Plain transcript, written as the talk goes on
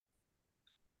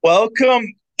Welcome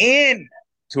in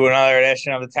to another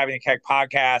edition of the Tapping the Keg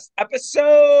podcast, episode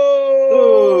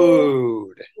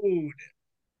Dude.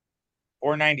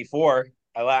 494.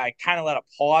 I kind of let a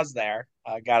pause there,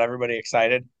 got everybody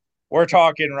excited. We're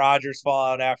talking Rodgers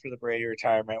fallout after the Brady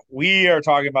retirement. We are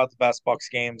talking about the best Bucks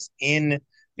games in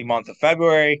the month of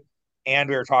February, and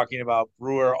we are talking about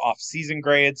Brewer off-season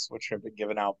grades, which have been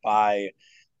given out by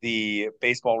the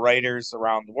baseball writers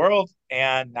around the world,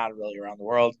 and not really around the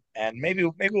world. And maybe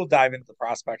we'll dive into the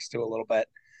prospects too a little bit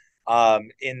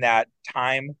in that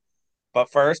time.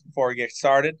 But first, before we get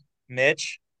started,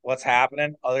 Mitch, what's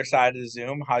happening? Other side of the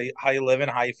Zoom, how you living?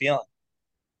 How you feeling?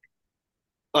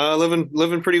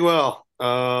 Living pretty well.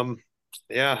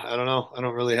 Yeah, I don't know. I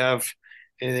don't really have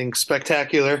anything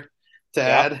spectacular to Yep,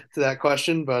 add to that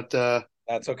question, but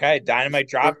that's okay. Dynamite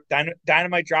drop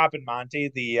in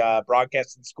Monty, the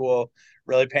broadcasting school,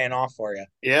 really paying off for you.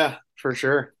 yeah, for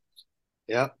sure.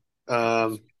 Yeah.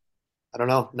 Um, I don't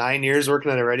know. 9 years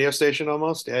working at a radio station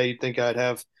almost. Yeah, you'd think I'd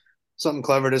have something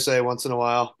clever to say once in a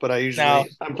while, but Now,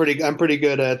 I'm pretty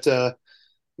good at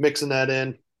mixing that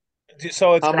in.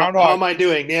 so it's How Groundhog. am I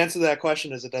doing? The answer to that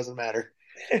question is it doesn't matter.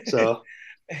 So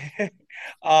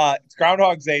It's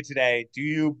Groundhog's Day today. Do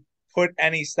you put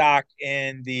any stock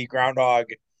in the groundhog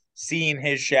seeing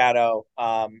his shadow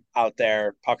out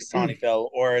there, Puxatawny Phil,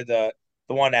 or the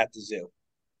one at the zoo?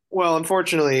 well,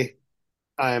 unfortunately,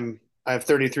 I have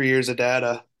 33 years of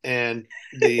data, and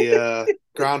the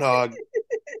groundhog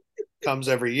comes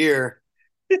every year,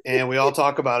 and we all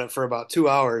talk about it for about 2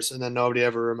 hours, and then nobody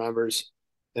ever remembers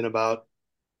in about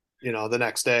the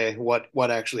next day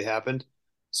what actually happened.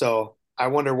 So I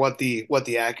wonder what the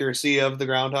accuracy of the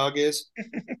groundhog is.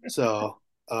 So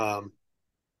I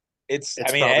it's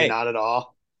mean, probably not at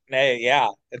all. yeah,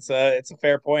 it's a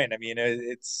fair point. I mean,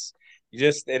 it's you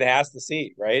just it has to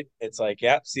see, right? It's like,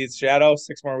 yep, see its shadow,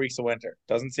 6 more weeks of winter.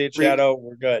 Doesn't see its Re- shadow,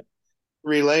 we're good.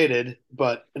 Related,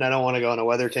 but and I don't want to go on a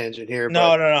weather tangent here,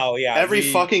 No, but no, no. Yeah, every we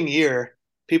fucking year,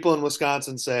 people in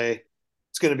Wisconsin say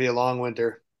it's going to be a long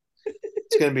winter.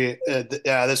 It's going to be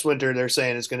yeah, this winter they're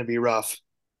saying it's going to be rough.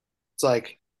 It's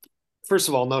like, first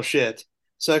of all, no shit.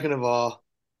 Second of all,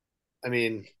 I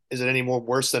mean, is it any more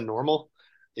worse than normal?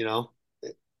 You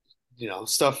know,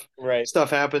 stuff right, stuff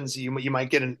happens. You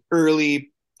might get an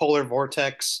early polar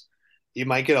vortex. You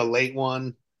might get a late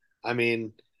one. I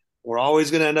mean, we're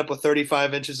always going to end up with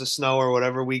 35 inches of snow or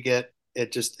whatever we get.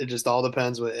 It just all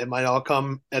depends. It might all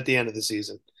come at the end of the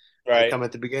season. Might right. come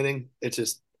at the beginning. It's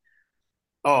just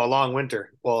oh, a long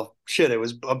winter. Well, shit, it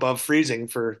was above freezing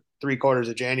for 3 quarters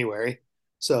of January,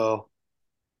 so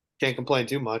can't complain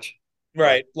too much.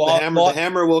 Right. But the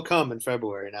hammer will come in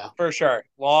February now. For sure.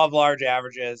 Law of large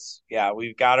averages. Yeah,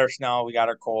 we've got our snow, we got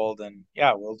our cold, and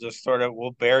yeah, we'll just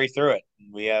we'll bury through it.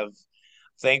 We have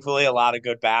thankfully a lot of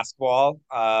good basketball,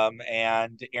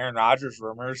 and Aaron Rodgers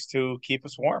rumors to keep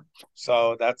us warm.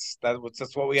 So that's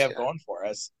what we have Yeah, going for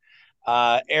us.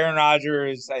 Aaron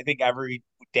Rodgers, I think every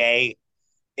day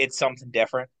it's something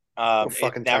different. I'm It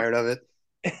fucking never tired of it.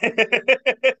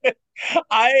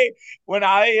 I when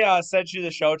I sent you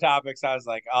the show topics, I was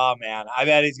like, oh man, I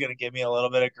bet he's gonna give me a little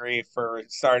bit of grief for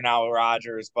starting out with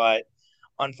Rodgers. But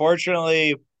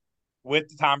unfortunately, with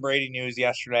the Tom Brady news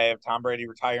yesterday of Tom Brady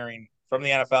retiring from the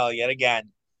NFL yet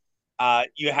again,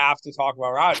 you have to talk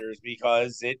about Rodgers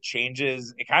because it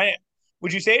changes it kind of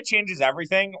would you say it changes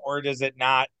everything or does it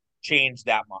not change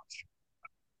that much?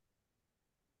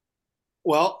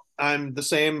 Well, I'm the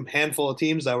same handful of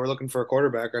teams that were looking for a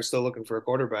quarterback are still looking for a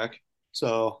quarterback.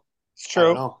 So It's I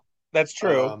don't true. know. That's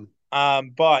true.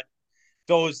 Um, But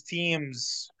those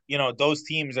teams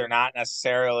are not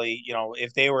necessarily,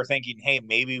 if they were thinking, hey,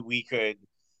 maybe we could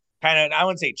kind of, I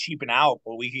wouldn't say cheapen out,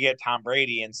 but we could get Tom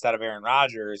Brady instead of Aaron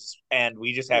Rodgers, and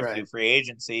we just have to do right. free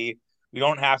agency. We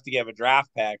don't have to give a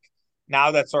draft pick.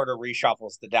 Now that sort of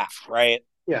reshuffles the deck, right?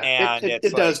 Yeah, it, And it it's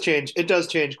it like, does change. It does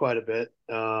change quite a bit.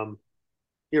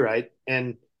 You're right.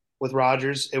 And with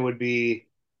Rodgers, it would be,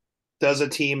 does a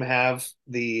team have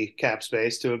the cap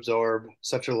space to absorb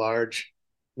such a large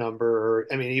number? Or,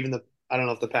 I mean, even I don't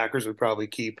know if the Packers would probably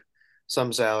keep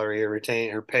some salary or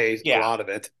retain or pay a yeah, lot of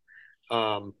it,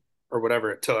 or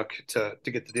whatever it took to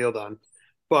get the deal done.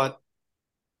 But,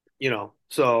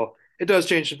 so it does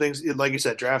change some things. Like you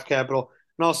said, draft capital.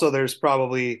 And also there's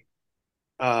probably,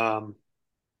 um,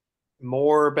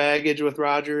 more baggage with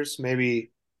Rodgers,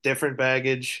 maybe different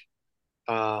baggage.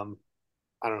 Um,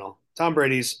 I don't know. Tom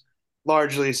Brady's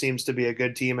largely seems to be a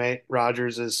good teammate.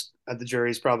 Rodgers is the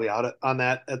jury's probably out on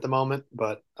that at the moment,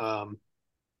 but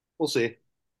we'll see.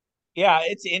 yeah,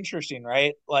 it's interesting,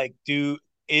 right? Like,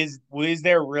 is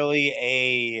there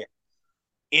really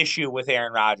issue with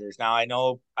Aaron Rodgers. Now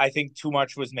I think too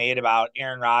much was made about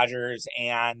Aaron Rodgers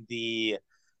and the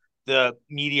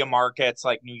media markets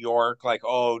like New York, like,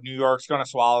 oh, New York's going to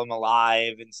swallow him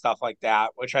alive and stuff like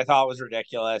that, which I thought was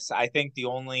ridiculous. I think the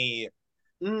only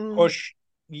Mm, push,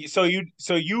 so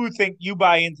you think you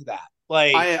buy into that?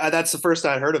 Like I that's the first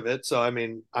I'd heard of it, so I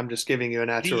mean, I'm just giving you a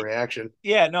natural the reaction.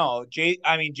 yeah, no,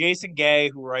 I mean Jason Gay,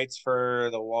 who writes for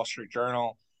the Wall Street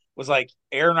Journal, was like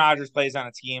Aaron Rodgers plays on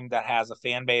a team that has a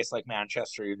fan base like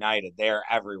Manchester United. They're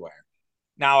everywhere.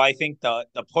 Now, I think the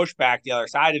pushback, the other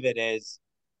side of it is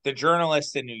the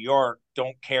journalists in New York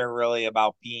don't care really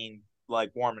about being like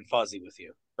warm and fuzzy with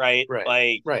you, right? Right,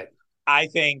 Like right. I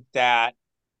think that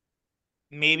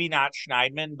maybe not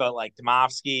Schneidman, but like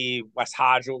Domofsky, Wes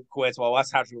Hodgkiewicz. Well,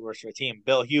 Wes Hodgkiewicz works for the team.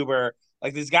 Bill Huber,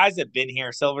 like these guys that've been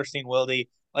here, Silverstein, Wilde,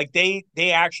 like they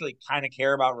actually kind of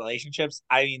care about relationships.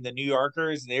 I mean, the New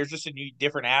Yorkers, there's just a new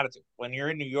different attitude when you're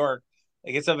in New York.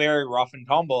 Like it's a very rough and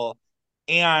tumble,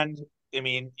 and I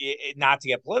mean, not to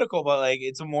get political, but like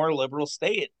it's a more liberal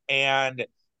state, and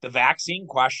the vaccine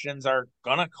questions are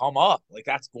gonna come up. Like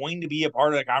that's going to be a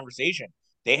part of the conversation.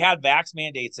 They had vax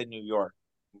mandates in New York.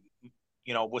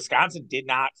 Wisconsin did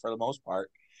not for the most part.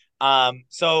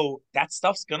 So that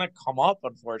stuff's gonna come up,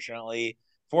 unfortunately,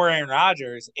 for Aaron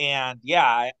Rodgers. And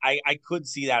yeah, I could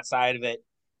see that side of it.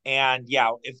 And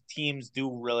yeah, if teams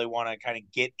do really want to kind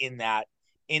of get in that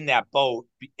boat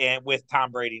and with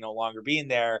Tom Brady no longer being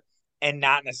there and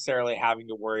not necessarily having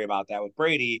to worry about that with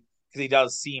Brady, because he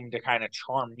does seem to kind of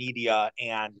charm media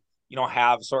and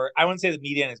have sort of, I wouldn't say the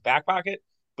media in his back pocket,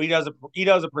 but he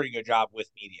does a pretty good job with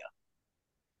media.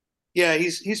 Yeah,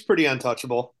 he's pretty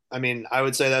untouchable. I mean, I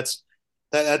would say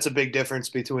that's a big difference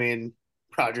between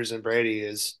Rodgers and Brady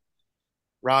is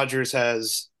Rodgers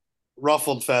has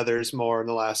ruffled feathers more in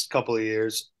the last couple of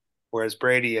years, whereas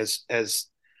Brady has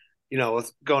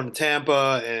with going to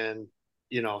Tampa and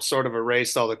sort of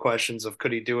erased all the questions of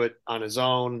could he do it on his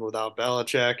own without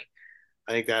Belichick.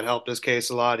 I think that helped his case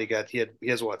a lot. He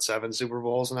has what, 7 Super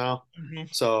Bowls now, Mm-hmm.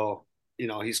 so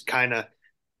he's kind of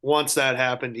once that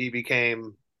happened, he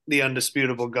became the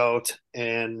undisputable goat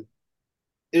and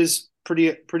is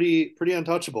pretty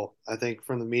untouchable. I think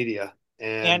from the media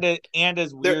and And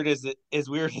as there. weird as it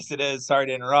is, sorry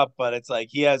to interrupt, but it's like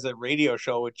he has a radio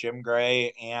show with Jim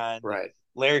Gray and Right.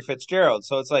 Larry Fitzgerald.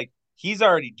 So it's like he's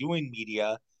already doing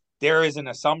media. There is an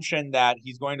assumption that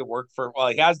he's going to work for, well,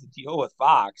 he has the deal with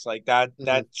Fox. Like that Hmm.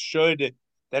 that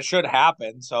should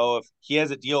happen. So if he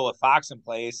has a deal with Fox in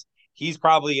place, he's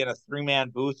probably in a three-man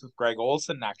booth with Greg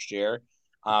Olson next year.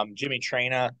 Jimmy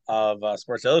Traina of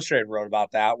Sports Illustrated wrote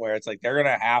about that, where it's like they're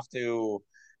gonna have to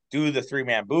do the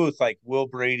three-man booth. Like, will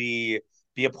Brady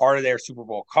be a part of their Super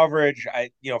Bowl coverage?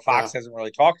 Yeah. Fox hasn't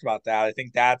really talked about that. I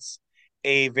think that's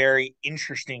a very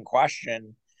interesting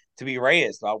question to be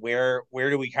raised about where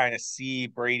do we kind of see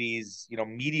Brady's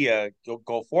media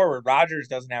go forward. Rodgers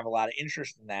doesn't have a lot of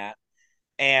interest in that,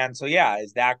 and so yeah,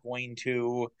 is that going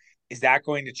to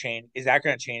change? Is that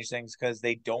going to change things because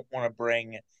they don't want to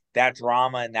bring that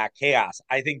drama and that chaos?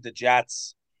 I think the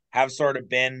Jets have sort of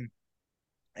been,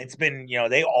 it's been,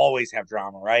 they always have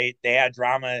drama, right? They had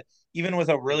drama even with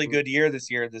a really Hmm. good year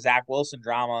this year. The Zach Wilson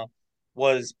drama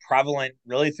was prevalent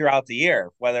really throughout the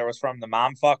year, whether it was from the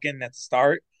mom fucking at the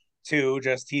start to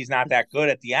just he's not that good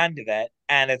at the end of it.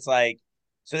 And it's like,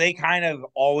 so they kind of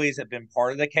always have been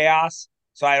part of the chaos.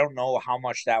 So I don't know how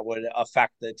much that would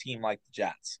affect the team like the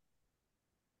Jets.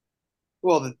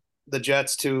 Well, the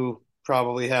Jets too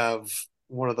probably have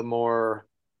one of the more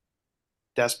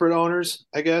desperate owners,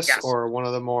 I guess, Yes. or one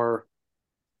of the more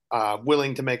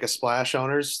willing to make a splash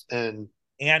owners, and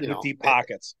And you with know, deep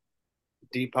pockets.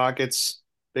 deep pockets,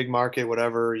 big market,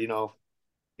 whatever you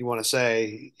want to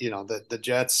say. The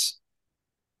Jets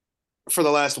for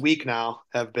the last week now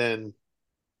have been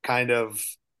kind of,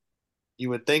 you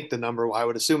would think, the number. I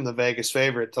would assume the Vegas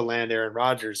favorite to land Aaron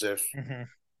Rodgers Mm-hmm.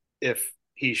 if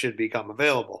he should become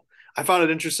available. I found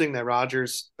it interesting that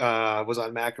Rodgers was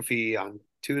on McAfee on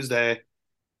Tuesday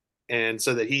and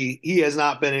said that he has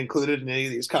not been included in any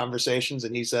of these conversations,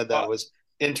 and he said that was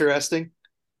interesting.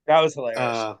 That was hilarious.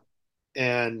 Uh,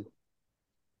 and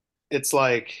it's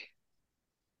like,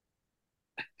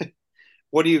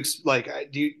 what do you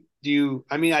like? Do you?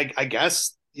 I mean, I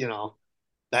guess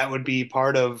that would be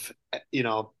part of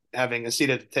having a seat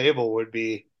at the table would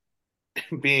be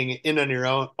being in on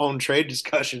your own trade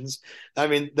discussions. I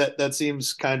mean, that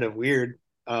seems kind of weird.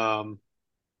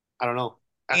 I don't know.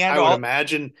 I, And I would all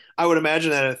imagine I would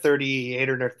imagine that at 38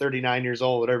 or 39 years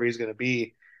old, whatever he's going to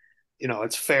be,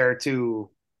 it's fair to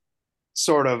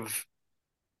sort of,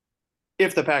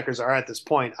 if the Packers are at this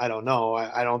point, I don't know.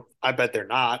 I don't. I bet they're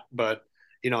not, but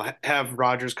have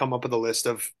Rodgers come up with a list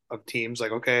of teams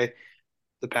like, okay,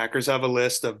 the Packers have a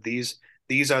list of these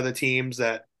are the teams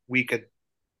that we could,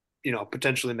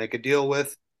 potentially make a deal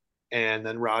with, and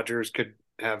then Rodgers could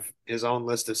have his own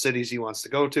list of cities he wants to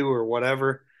go to or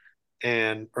whatever,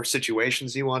 and or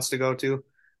situations he wants to go to,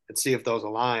 and see if those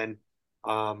align.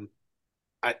 Um,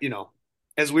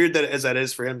 as weird as that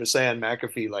is for him to say on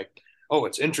McAfee, like, oh,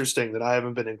 it's interesting that I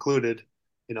haven't been included.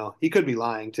 He could be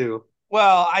lying too.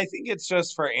 Well, I think it's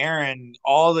just for Aaron.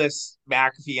 All this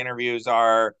McAfee interviews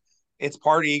are, it's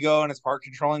part ego and it's part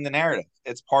controlling the narrative.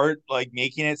 It's part like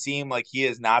making it seem like he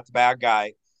is not the bad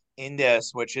guy in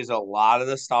this, which is a lot of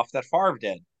the stuff that Favre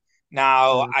did.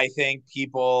 Now, Mhm. I think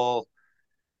people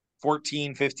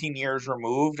 14, 15 years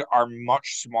removed are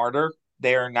much smarter.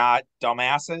 They are not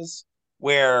dumbasses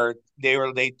where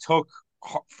they took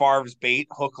Favre's bait,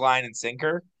 hook, line, and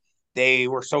sinker. They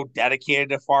were so dedicated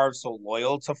to Favre, so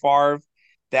loyal to Favre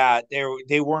that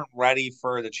they weren't ready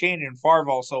for the change. And Favre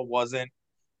also wasn't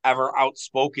ever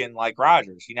outspoken like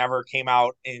Rodgers. He never came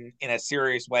out in a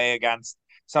serious way against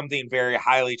something very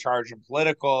highly charged and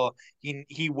political.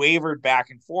 He wavered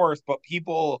back and forth, but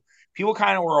people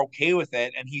kind of were okay with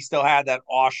it, and he still had that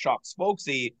aw shucks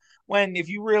folksy. When if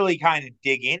you really kind of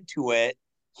dig into it,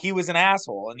 he was an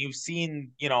asshole, and you've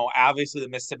seen obviously the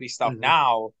Mississippi stuff Mhm.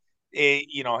 now.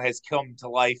 It has come to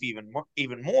life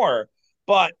even more,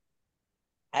 but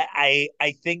I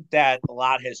think that a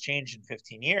lot has changed in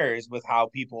 15 years with how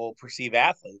people perceive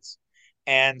athletes.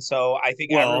 And so I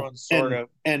think Well, everyone's sort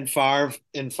and of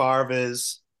Favre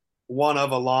is one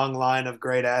of a long line of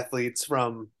great athletes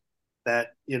from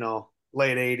that,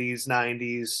 late 80s,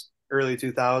 90s, early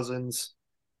 2000s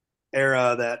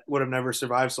era that would have never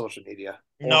survived social media,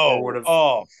 or would no, have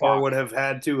oh fuck.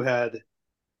 had to had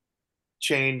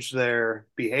changed their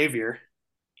behavior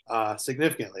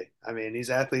significantly. I mean, these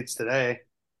athletes today,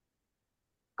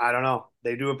 I don't know,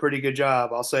 they do a pretty good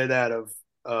job. I'll say that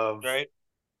of Right?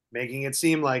 making it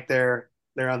seem like they're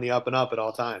on the up and up at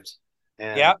all times.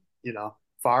 And Yeah.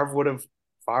 Favre would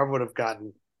have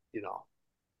gotten, you know,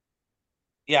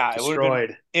 Yeah,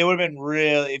 destroyed. it would have been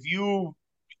real if you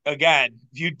again,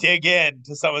 if you dig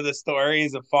into some of the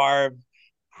stories of Favre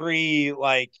pre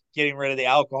like getting rid of the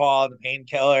alcohol, the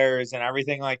painkillers and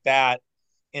everything like that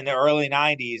in the early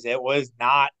 90s, it was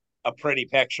not a pretty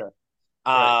picture.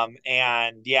 Right.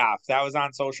 And yeah, if that was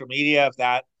on social media, if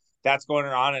that's going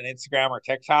on Instagram or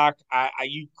TikTok,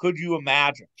 you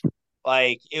imagine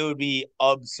like it would be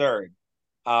absurd.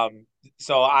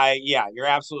 So yeah, you're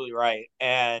absolutely right.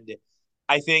 And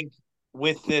I think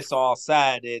with this all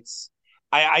said,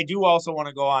 I do also want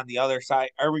to go on the other side.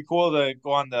 Are we cool to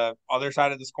go on the other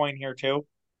side of this coin here too?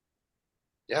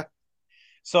 Yeah.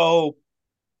 So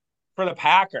for the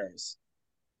Packers,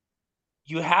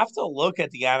 you have to look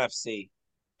at the NFC.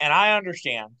 And I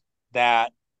understand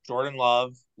that Jordan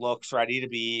Love looks ready to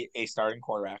be a starting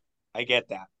quarterback. I get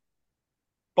that.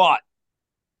 But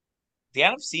the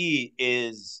NFC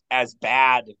is as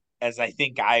bad as I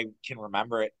think I can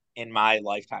remember it in my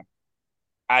lifetime.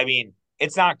 I mean,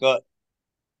 it's not good.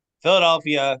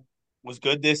 Philadelphia was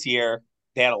good this year.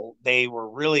 They were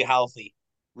really healthy,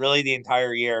 really the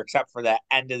entire year, except for that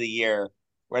end of the year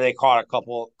where they caught a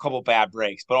couple bad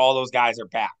breaks. But all those guys are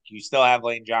back. You still have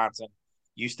Lane Johnson.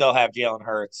 You still have Jalen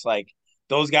Hurts. Like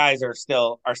those guys are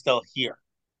still here.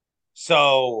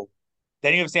 So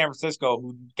then you have San Francisco,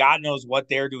 who God knows what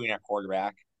they're doing at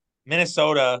quarterback.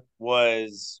 Minnesota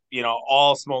was,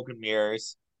 all smoke and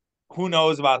mirrors. Who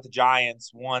knows about the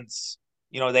Giants once,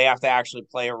 they have to actually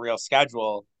play a real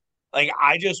schedule. Like,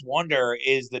 I just wonder,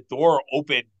 is the door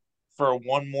open for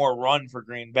one more run for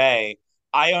Green Bay?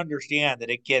 I understand that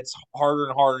it gets harder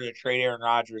and harder to trade Aaron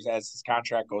Rodgers as his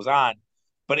contract goes on.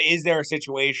 But is there a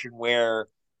situation where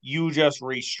you just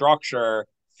restructure,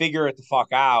 figure it the fuck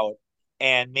out,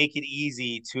 and make it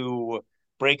easy to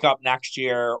break up next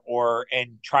year or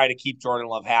and try to keep Jordan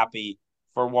Love happy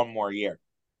for one more year?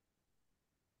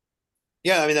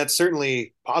 Yeah, I mean that's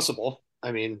certainly possible.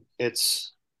 I mean,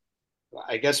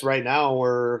 I guess right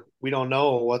now we don't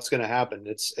know what's going to happen.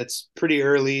 It's pretty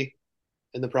early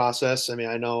in the process. I mean,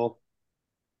 I know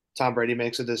Tom Brady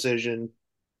makes a decision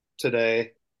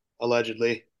today,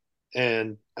 allegedly,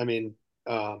 and I mean,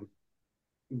 um,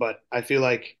 but I feel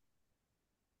like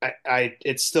I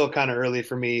it's still kind of early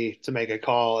for me to make a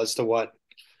call as to what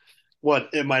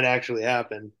it might actually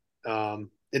happen.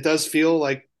 It does feel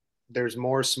like there's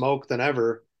more smoke than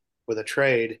ever with a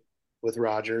trade with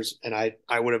Rodgers, and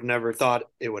I would have never thought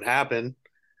it would happen.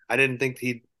 I didn't think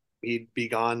he'd be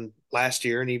gone last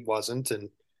year, and he wasn't, and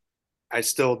I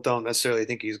still don't necessarily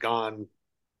think he's gone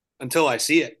until I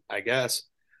see it, I guess.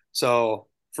 So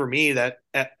for me, that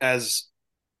as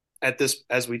at this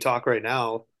as we talk right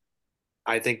now,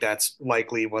 I think that's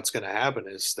likely what's going to happen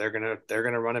is they're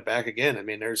gonna run it back again. I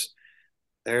mean,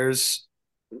 there's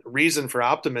reason for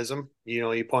optimism. You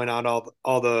know, you point out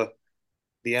all the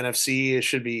NFC. It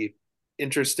should be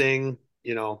interesting.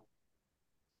 You know,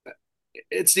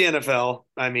 it's the NFL.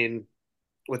 I mean,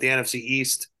 with the NFC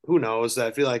East, who knows?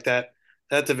 I feel like that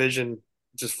division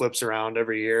just flips around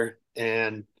every year,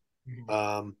 and Mhm.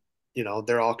 um, you know,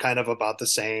 they're all kind of about the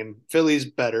same. Philly's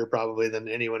better probably than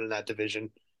anyone in that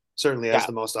division. Certainly has Yeah,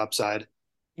 the most upside.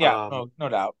 yeah, Um, no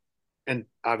doubt. and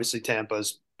obviously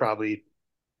Tampa's probably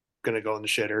going to go in the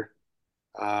shitter.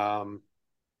 Um,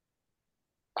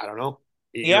 I don't know.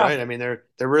 You're Yeah, right. I mean, there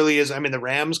really is. I mean, the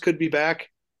Rams could be back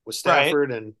with right.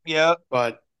 Stafford, and Yeah.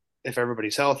 but if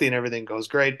everybody's healthy and everything goes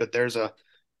great, but there's a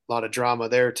lot of drama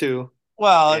there too.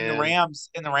 Well, And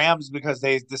in the Rams, because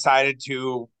they decided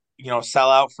to, sell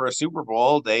out for a Super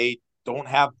Bowl, they don't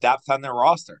have depth on their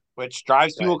roster, which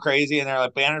drives right, people crazy. And they're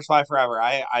like, banners fly forever.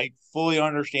 I fully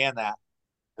understand that.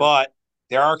 But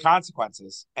there are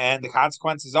consequences. And the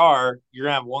consequences are you're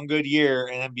gonna have one good year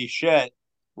and then be shit,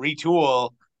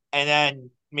 retool, and then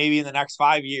maybe in the next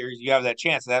 5 years you have that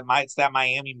chance. It's that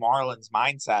Miami Marlins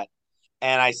mindset.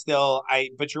 And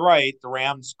but you're right, the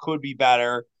Rams could be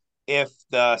better if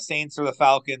the Saints or the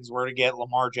Falcons were to get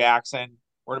Lamar Jackson,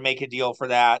 were to make a deal for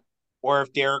that, or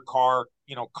if Derek Carr,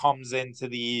 comes into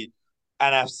the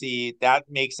NFC, that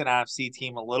makes an NFC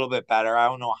team a little bit better. I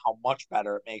don't know how much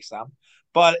better it makes them,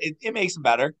 but it makes them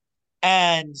better.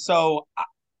 And so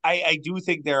I do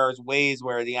think there's ways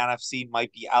where the NFC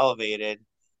might be elevated.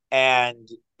 And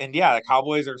and yeah, the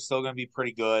Cowboys are still going to be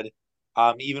pretty good.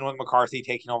 Even with McCarthy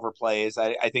taking over plays,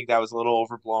 I think that was a little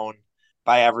overblown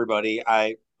by everybody.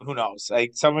 Who knows?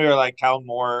 Some of you are like Kellen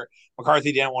Moore.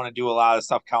 McCarthy didn't want to do a lot of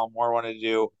stuff Kellen Moore wanted to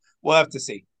do. We'll have to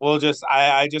see.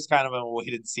 I just kind of am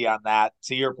wait and see on that.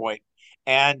 To your point,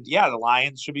 and yeah, the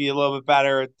Lions should be a little bit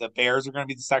better. The Bears are going to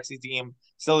be the sexy team.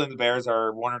 Still think the Bears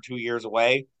are 1 or 2 years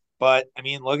away. But I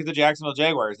mean, look at the Jacksonville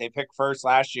Jaguars. They picked first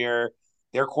last year.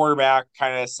 Their quarterback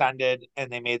kind of ascended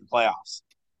and they made the playoffs.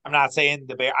 I'm not saying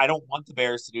I don't want the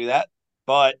Bears to do that,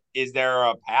 but is there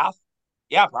a path?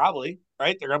 Yeah, probably.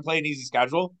 Right? They're gonna play an easy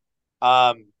schedule.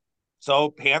 Um,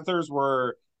 so Panthers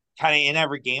were kind of in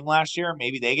every game last year.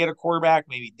 Maybe they get a quarterback.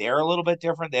 Maybe they're a little bit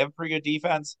different. They have a pretty good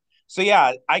defense. So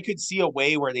yeah, I could see a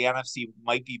way where the NFC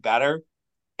might be better.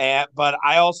 But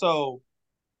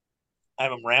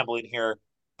I'm rambling here.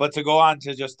 But to go on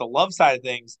to just the love side of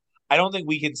things, I don't think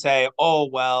we can say, oh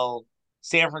well,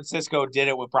 San Francisco did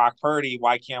it with Brock Purdy.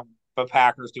 Why can't the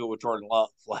Packers do it with Jordan Love?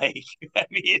 Like, I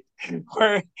mean,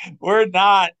 we're we're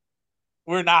not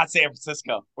we're not San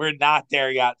Francisco. We're not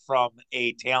there yet from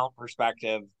a talent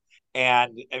perspective.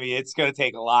 And I mean, it's going to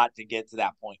take a lot to get to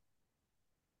that point.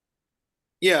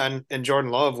 yeah, and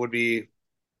Jordan Love would be,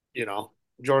 you know,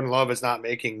 Jordan Love is not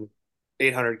making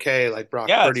 800K like Brock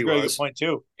Yeah, that's a Purdy really good was. point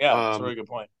too. Yeah, that's a Um, really good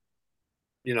point.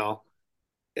 you know,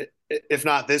 if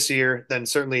not this year, then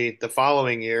certainly the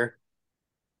following year.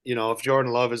 You know, if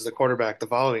Jordan Love is the quarterback the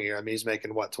following year, I mean, he's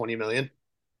making what, 20 million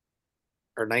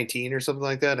or 19 or something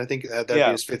like that. I think that'd be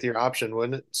Yeah, his fifth year option,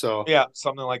 wouldn't it? So, yeah,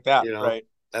 something like that, you know, right?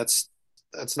 that's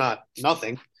that's not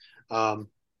nothing. Um,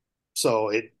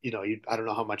 so I don't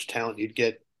know how much talent you'd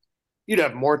get. You'd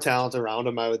have more talent around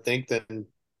him, I would think, than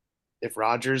if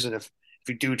Rodgers and if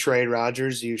you do trade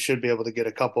Rodgers, you should be able to get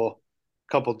a couple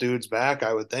dudes back,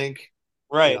 I would think.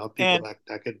 You Right. know, people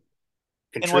that could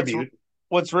And contribute.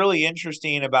 what's really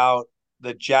interesting about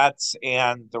the Jets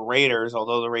and the Raiders,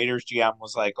 although the Raiders GM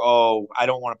was like, "Oh, I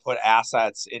don't want to put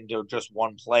assets into just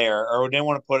one player, or didn't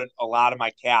want to put a lot of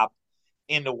my cap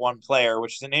into one player,"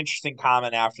 which is an interesting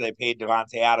comment after they paid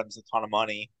Devontae Adams a ton of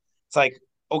money. It's like,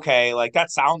 okay, like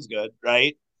that sounds good,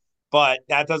 right? But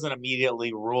that doesn't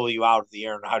immediately rule you out of the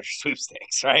Aaron Rodgers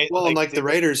sweepstakes, right? Well, and like the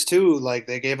Raiders too, like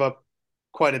they gave up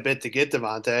quite a bit to get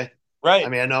Devontae. I Right.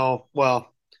 mean, I know,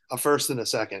 well, a first and a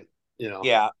second, you know.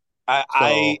 Yeah. I,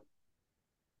 I So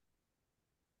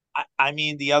I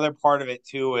mean, the other part of it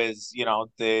too is,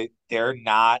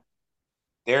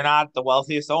 they're not the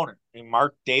wealthiest owner. I mean,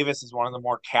 Mark Davis is one of the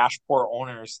more cash poor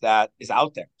owners that is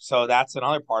out there. So that's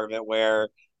another part of it where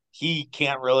he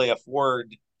can't really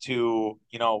afford to,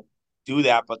 do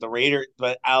that.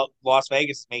 But out Las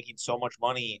Vegas is making so much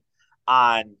money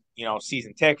on,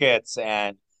 season tickets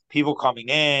and people coming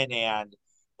in and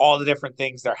all the different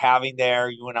things they're having there.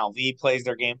 UNLV plays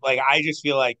their game. Like, I just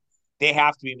feel like they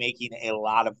have to be making a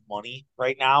lot of money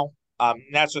right now. And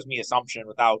that's just me assumption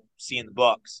without seeing the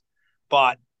books.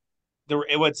 But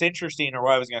what's interesting, or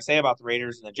what I was going to say about the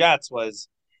Raiders and the Jets, was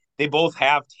they both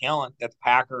have talent that the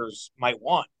Packers might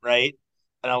want, right?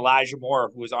 And Elijah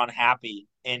Moore, who was unhappy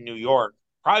in New York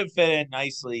probably fit in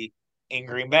nicely in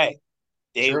Green Bay.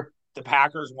 They Sure. the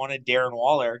Packers wanted Darren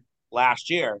Waller last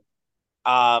year.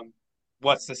 Um,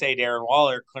 what's to say Darren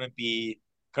Waller couldn't be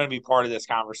part of this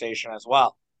conversation as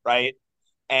well, right?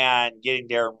 And getting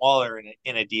Darren Waller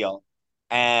in a deal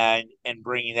and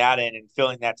bringing that in and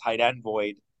filling that tight end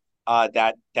void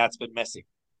that's been missing,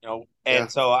 Yeah.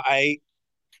 And so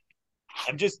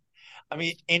I'm just I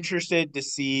mean interested to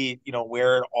see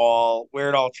where it all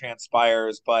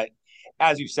transpires, but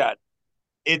as you said,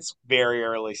 it's very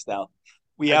early still.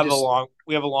 We I have a just, long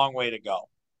we have a long way to go.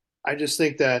 I just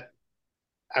think that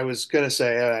I was going to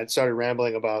say I started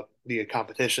rambling about the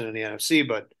competition in the NFC,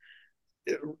 but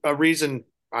a reason,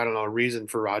 I don't know, a reason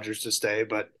for Rodgers to stay,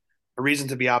 but a reason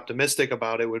to be optimistic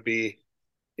about it would be,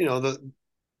 you know,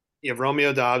 you have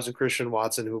Romeo Dobbs and Christian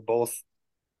Watson, who both,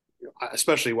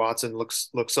 especially Watson, looks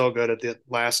so good at the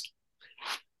last,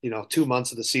 2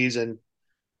 months of the season.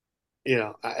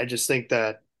 I just think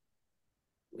that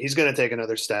he's going to take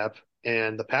another step,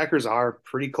 and the Packers are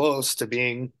pretty close to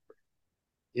being,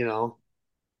 you know,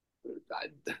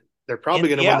 they're probably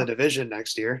going to win Yeah, the division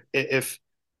next year. If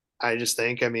I just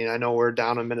think, I mean, I know we're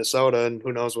down in Minnesota, and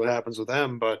who knows what happens with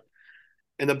them, but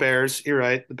in the Bears, you're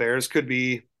right. The Bears could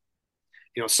be,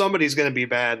 somebody's going to be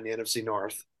bad in the NFC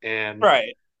North, and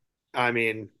right. I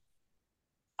mean,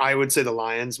 I would say the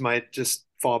Lions might just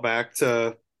fall back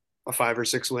to a 5 or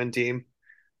 6 win team.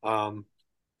 Um,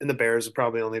 and the Bears would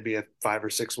probably only be a 5 or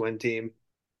 6 win team.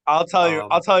 I'll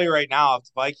Um, tell you right now, if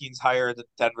the Vikings hire the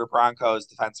Denver Broncos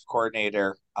defensive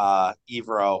coordinator,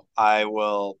 Evero, I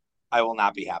will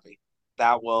not be happy.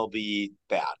 That will be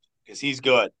bad because he's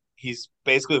good. He's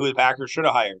basically who the Packers should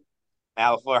have hired.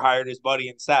 Matt LaFleur hired his buddy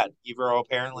instead. Evero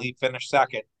apparently finished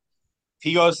second. If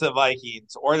he goes to the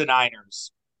Vikings or the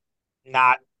Niners,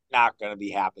 not not gonna be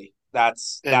happy.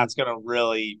 That's and gonna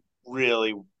really,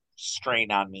 really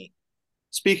strain on me.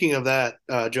 speaking of that,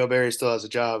 Joe Barry still has a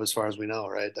job as far as we know,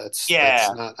 right? That's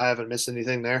Yeah, not. I haven't missed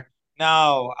anything there.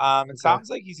 no, it Okay. sounds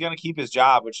like he's going to keep his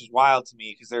job, which is wild to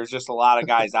me because there's just a lot of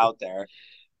guys out there,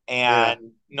 Yeah.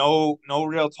 and no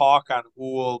real talk on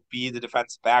who will be the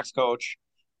defensive backs coach.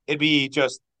 It'd be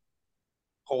just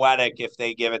poetic if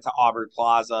they give it to Aubrey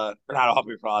Plaza, or not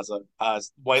Aubrey Plaza,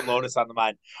 White Lotus on the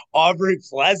mind. Aubrey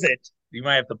Pleasant. You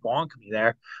might have to bonk me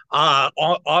there.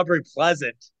 Aubrey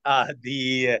Pleasant,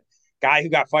 the guy who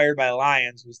got fired by the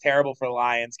Lions, was terrible for the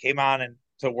Lions, came on and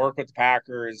to work with the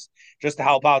Packers just to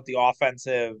help out the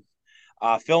offensive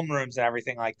film rooms and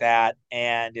everything like that.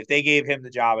 And if they gave him the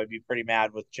job, I'd be pretty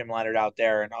mad with Jim Leonard out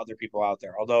there and other people out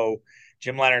there. Although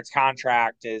Jim Leonard's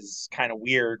contract is kind of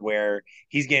weird, where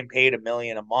he's getting paid $1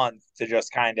 million a month to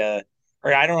just kind of,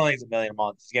 or I don't know, think it's $1 million a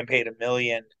month. He's getting paid $1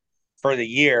 million for the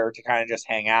year to kind of just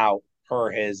hang out per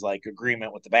his like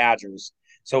agreement with the Badgers.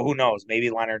 So who knows? Maybe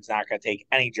Leonard's not going to take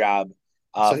any job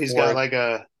So he's got for. like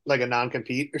a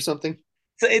non-compete or something.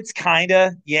 So it's kind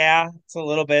of, yeah, it's a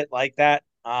little bit like that.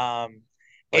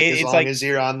 Like It's like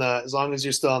as long as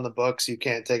you're still on the books, you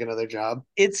can't take another job.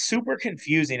 it's super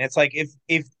confusing. It's like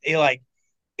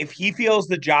if he feels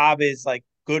the job is like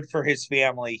good for his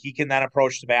family, he can then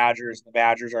approach the Badgers, and the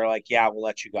Badgers are like, "Yeah, we'll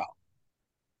let you go."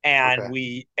 And Okay.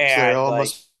 we So there and like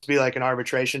almost be like an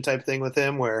arbitration type thing with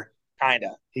him where kind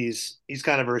of he's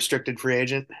kind of a restricted free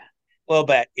agent. a little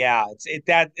bit, yeah.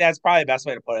 That's probably the best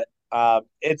way to put it.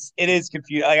 It is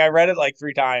confusing. Like I read it like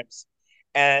 3 times,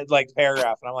 and like the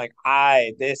paragraph, and I'm like,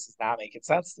 this is not making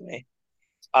sense to me.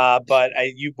 But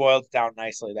you boiled it down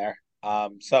nicely there.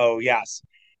 So yes,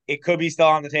 it could be still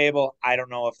on the table. I don't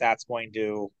know if that's going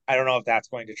to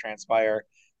transpire,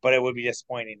 but it would be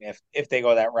disappointing if they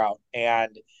go that route.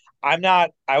 And I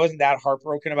wasn't that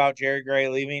heartbroken about Jerry Gray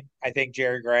leaving. I think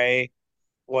Jerry Gray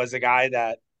was a guy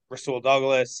that Rasul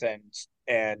Douglas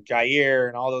and Jair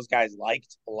and all those guys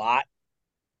liked a lot.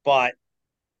 But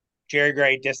Jerry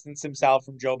Gray distanced himself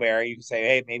from Joe Barry. You can say,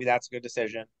 hey, maybe that's a good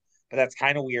decision, but that's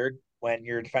kind of weird when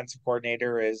your defensive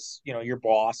coordinator is, your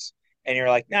boss, and you're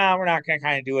like, nah, we're not going to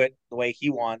kind of do it the way he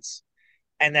wants.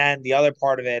 And then the other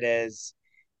part of it is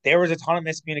there was a ton of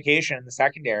miscommunication in the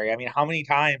secondary. I mean, how many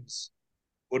times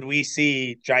would we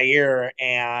see Jair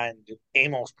and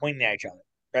Amos pointing at each other,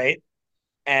 right?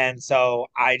 And so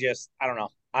I don't know.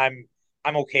 I'm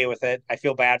okay with it. I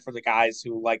feel bad for the guys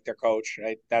who like their coach.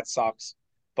 Right? That sucks.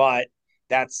 But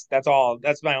that's all.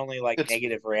 That's my only like It's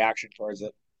negative reaction towards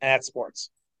it. And that's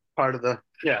sports. part of the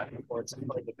yeah. It's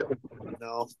part of the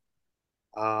no.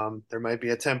 There might be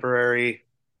a temporary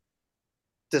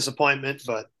disappointment,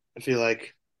 but I feel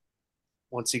like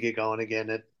once you get going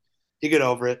again, you get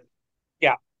over it.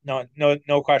 Yeah.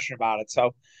 no question about it.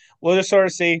 So we'll just sort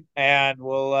of see, and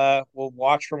we'll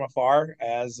watch from afar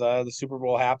as the Super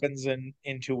Bowl happens in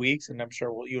 2 weeks, and I'm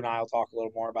sure you and I will talk a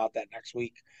little more about that next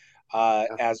week Yeah.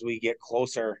 as we get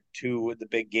closer to the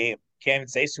big game. Can't even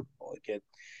say Super Bowl.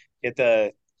 Get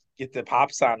the get the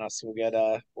pops on us. We'll get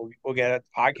a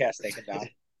podcast taken down.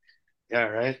 Yeah,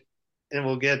 right. And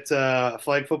we'll get a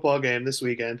flag football game this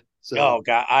weekend. So Oh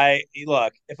God, I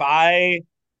look if I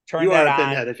turn you that are a on.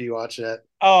 pinhead if you watch that.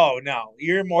 Oh no,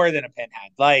 you're more than a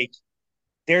pinhead. Like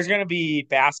there's going to be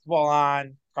basketball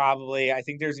on probably. I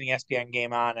think there's an ESPN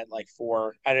game on at like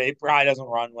 4. It probably doesn't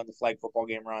run when the flag football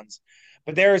game runs,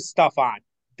 but there's stuff on.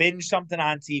 Binge something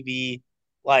on TV,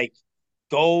 like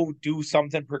go do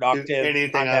something Do productive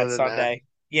anything on other that than that. Sunday.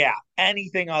 Yeah,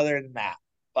 anything other than that.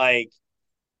 Like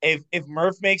if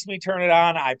Murph makes me turn it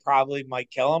on, I probably might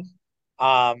kill him.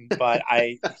 But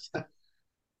I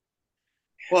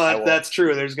Well, won't. that's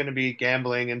true. There's going to be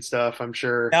gambling and stuff. I'm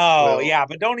sure. No, Will. yeah,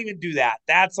 but don't even do that.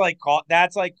 That's like call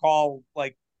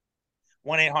like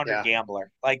 1-800 Yeah,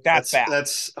 gambler. Like that's that's bad.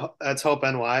 that's that's Hope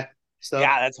NY stuff.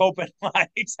 Yeah, that's hoping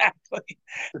exactly.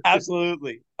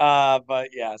 Absolutely. But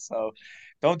yeah, so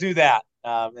don't do that.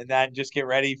 And then just get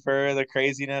ready for the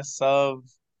craziness of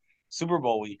Super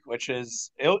Bowl week,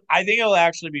 I think it'll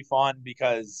actually be fun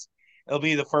because it'll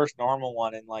be the first normal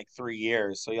one in like 3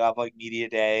 years. So you'll have like media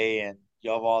day and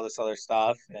you'll have all this other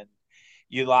stuff and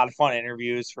you have a lot of fun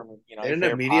interviews from, They your didn't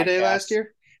have favorite media day last podcasts.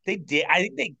 year. They did. I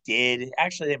think they did.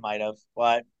 Actually, they might have,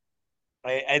 but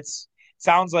it's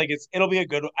sounds like it'll be a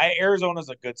good. Arizona's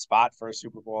a good spot for a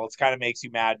Super Bowl. It's kind of makes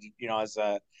you mad, as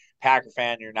a Packer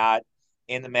fan, you're not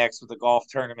in the mix with the golf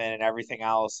tournament and everything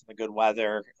else and the good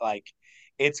weather. Like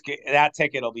it's that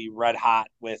ticket will be red hot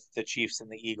with the Chiefs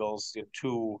and the Eagles,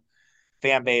 two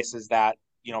fan bases that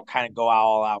kind of go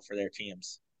all out for their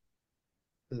teams.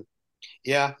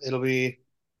 Yeah, it'll be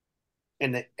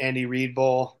in the Andy Reid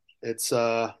Bowl. It's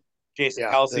Jason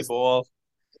yeah, Kelsey Bowl.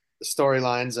 the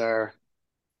storylines are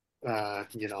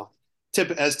you know,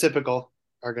 typical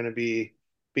are going to be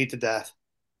beat to death.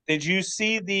 Did you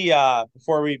see the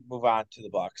before we move on to the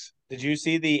Bucks? Did you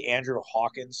see the Andrew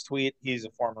Hawkins tweet? He's a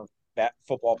former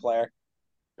football player.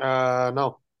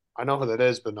 No, I know who that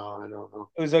is, but no, I don't know.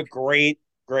 It was a great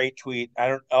tweet. I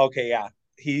don't. Okay, yeah.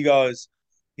 He goes,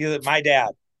 my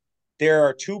dad. There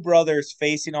are two brothers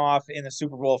facing off in the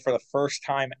Super Bowl for the first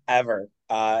time ever.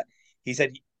 He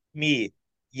said, me,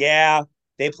 yeah,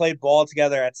 they played ball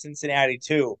together at Cincinnati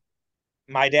too.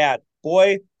 My dad,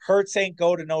 boy, Hurts ain't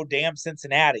go to no damn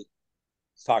Cincinnati.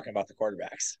 He's talking about the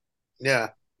quarterbacks. Yeah,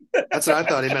 that's what I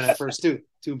thought he meant at first too.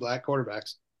 Two black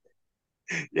quarterbacks,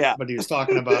 Yeah. but he was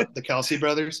talking about the Kelsey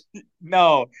brothers.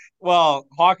 No. Well,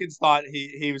 Hawkins thought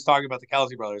he was talking about the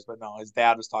Kelsey brothers, but no, his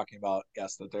dad was talking about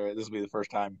yes that this will be the first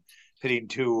time pitting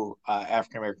two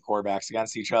African American quarterbacks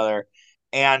against each other,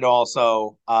 and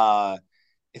also I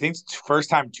think it's first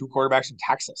time two quarterbacks in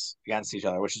Texas against each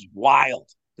other, which is wild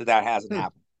that hasn't Hmm.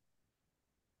 happened.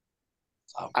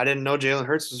 So I didn't know Jalen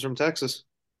Hurts was from Texas.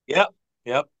 yep,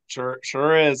 yep, sure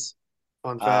is.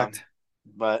 Fun Um, fact.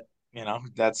 but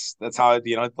that's how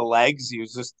the legs. He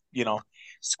was just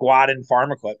squatting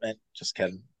farm equipment. Just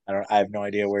kidding. I have no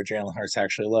idea where Jalen Hurts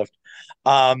actually lived.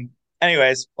 Um.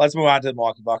 Anyways, let's move on to the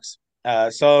Milwaukee Bucks.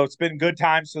 So it's been good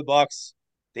times for the Bucks.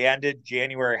 They ended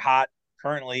January hot.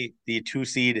 Currently the 2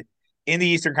 seed in the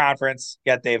Eastern Conference.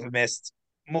 Yet they've missed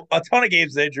a ton of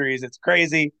games with injuries. It's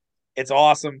crazy. It's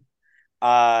awesome.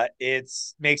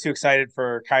 It's makes you excited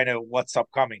for kind of what's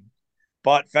upcoming.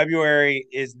 But February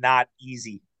is not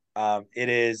easy. It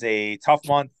is a tough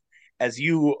month, as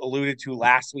you alluded to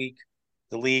last week.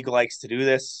 The league likes to do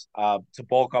this to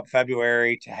bulk up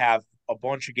February to have a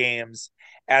bunch of games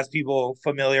as people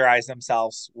familiarize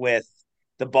themselves with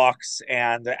the Bucks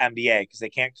and the NBA because they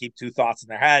can't keep two thoughts in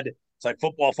their head. It's like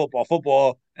football, football,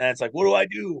 football, and it's like, what do I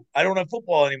do? I don't have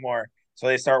football anymore. So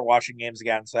they start watching games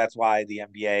again. So that's why the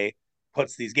NBA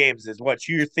puts these games is what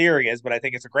your theory is, but I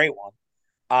think it's a great one.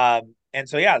 And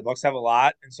so yeah, the Bucks have a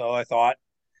lot, and so I thought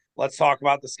let's talk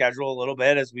about the schedule a little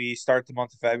bit as we start the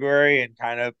month of February and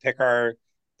kind of pick the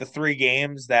 3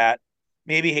 games that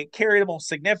maybe carry the most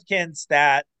significance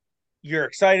that you're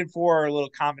excited for, a little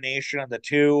combination of the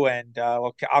two. And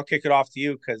I'll kick it off to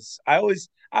you because I always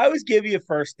give you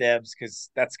first dibs because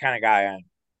that's the kind of guy I am.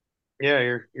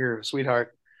 Yeah, you're a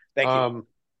sweetheart. Thank you. Um,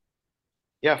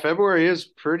 yeah, February is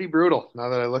pretty brutal now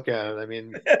that I look at it. I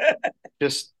mean,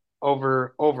 just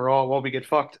overall, well, we get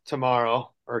fucked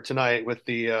tomorrow or tonight with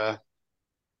the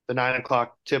 9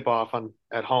 o'clock tip off on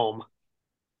at home,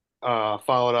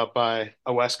 followed up by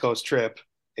a West Coast trip,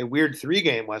 a weird 3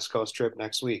 game West Coast trip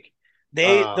next week.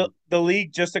 The Um,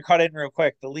 league, just to cut in real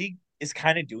quick, the league is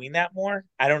kind of doing that more.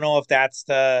 I don't know if that's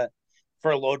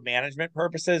for load management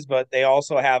purposes, but they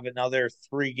also have another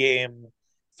three game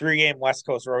West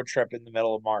Coast road trip in the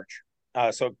middle of March.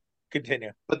 So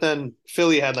continue. But then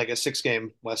Philly had like a 6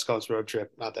 game West Coast road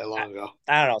trip not that I, long ago.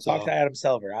 I don't know. Talk to So, Adam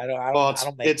Silver. I don't. I don't. well, I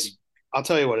don't make the. I'll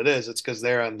tell you what it is. It's because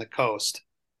they're on the coast.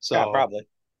 Yeah, So probably.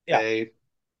 Yeah.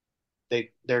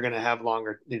 they, they're going to have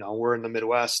longer, we're in the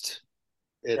Midwest.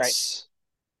 Right. It's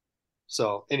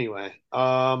so anyway,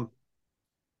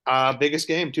 biggest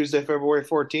game Tuesday, February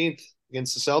 14th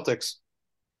against the Celtics.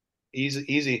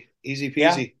 Easy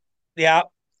Yeah. peasy. Yeah.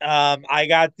 I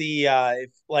got the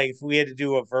if we had to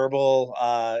do a verbal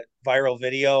viral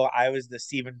video, I was the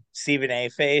Stephen A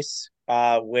face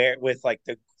where with like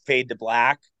the fade to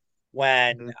black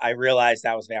when Mhm. I realized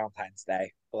that was Valentine's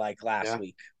Day like last Yeah.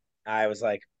 week. I was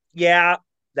like, yeah,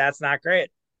 that's not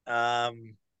great.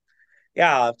 Um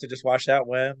yeah, I'll have to just watch that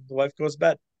when the wife goes to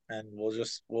bed and we'll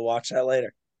watch that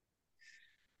later.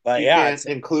 But You yeah, can't it's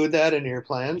include that in your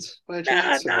plans by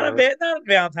chance, or not a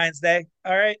Valentine's Day.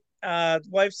 All right.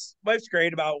 Wife's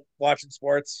great about watching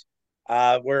sports.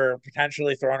 We're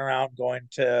potentially throwing around going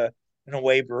to an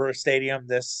away Brewer Stadium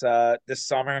this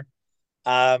summer.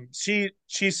 She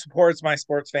supports my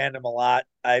sports fandom a lot.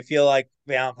 I feel like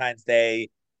Valentine's Day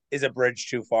is a bridge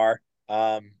too far.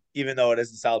 Even though it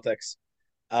is the Celtics.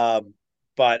 Um,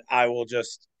 but I'll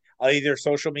either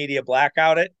social media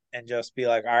blackout it and just be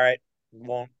like, all right,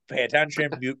 won't pay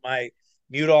attention,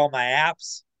 mute all my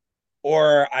apps,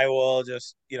 or I will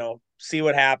just, see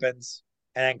what happens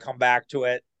and then come back to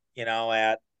it,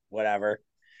 at whatever,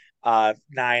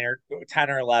 9 or 10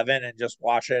 or 11 and just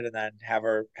watch it and then have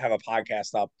a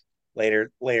podcast up later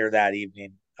that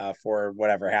evening, for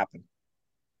whatever happened.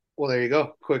 well, there you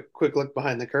go. Quick look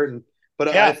behind the curtain. But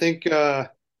I Yeah. think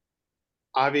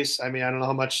obvious. I mean, I don't know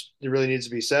how much it really needs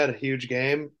to be said. A huge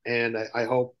game, and I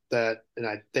hope that, and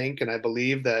I think, and I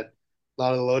believe that a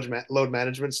lot of the load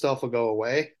management stuff will go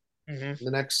away Hmm. in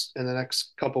the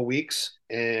next couple weeks,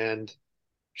 and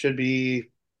should be,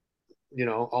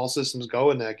 all systems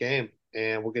go in that game,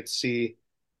 and we'll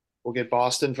get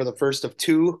Boston for the first of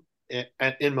two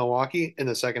in Milwaukee in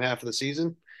the second half of the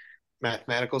season,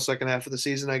 mathematical second half of the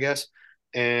season, I guess,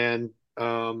 and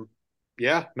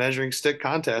yeah, measuring stick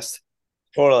contest.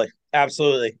 Totally.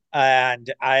 Absolutely.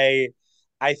 And I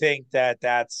think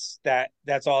that's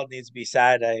all that needs to be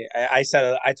said. I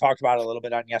talked about it a little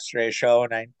bit on yesterday's show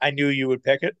and I knew you would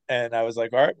pick it and I was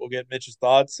like, all right, we'll get Mitch's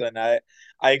thoughts and I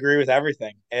agree with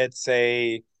everything. It's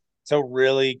a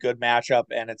really good matchup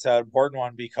and it's an important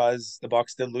one because the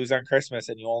Bucks did lose on Christmas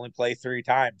and you only play 3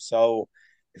 times. So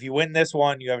if you win this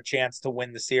one, you have a chance to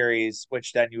win the series,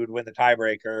 which then you would win the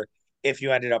tiebreaker if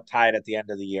you ended up tied at the end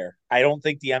of the year. I don't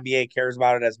think the NBA cares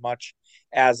about it as much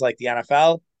as like the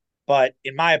NFL, but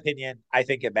in my opinion, I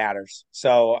think it matters.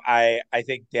 So I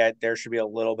think that there should be a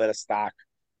little bit of stock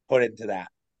put into that.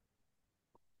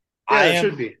 Yeah, I there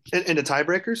should am be. And the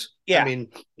tiebreakers. I yeah, mean,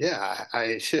 yeah,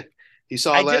 you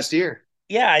saw I it last just year.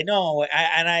 yeah, I know.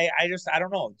 I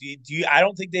don't know. Do you I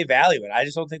don't think they value it. I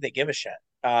just don't think they give a shit.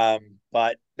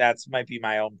 But that's might be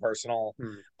my own personal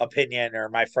Hmm. opinion or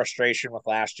my frustration with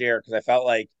last year because I felt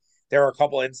like there were a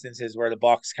couple instances where the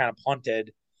Bucks kind of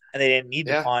punted and they didn't need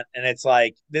to Yeah. punt. And it's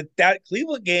like that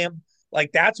Cleveland game,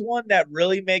 like that's one that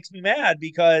really makes me mad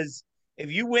because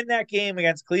if you win that game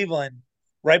against Cleveland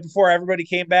right before everybody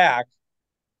came back,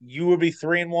 you would be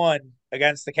 3-1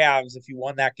 against the Cavs if you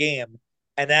won that game.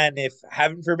 And then if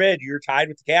heaven forbid you're tied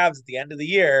with the Cavs at the end of the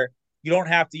year, you don't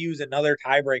have to use another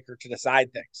tiebreaker to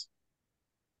decide things.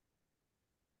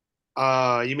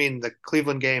 You mean the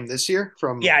Cleveland game this year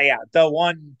from, Yeah, yeah. The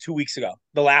one 2 weeks ago,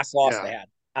 the last loss yeah, they had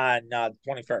on the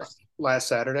 21st. last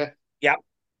Saturday? Yeah.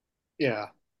 Yeah.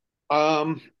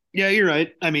 Um, yeah, you're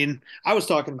right. I mean, I was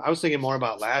thinking more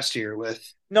about last year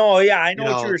with, No, yeah, I know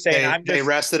what you were saying. I'm they just,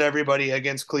 rested everybody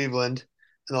against Cleveland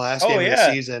in the last oh, game of the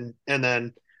yeah. season, and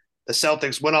then the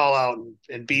Celtics went all out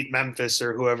and beat Memphis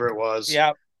or whoever it was,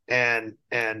 Yeah. and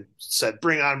said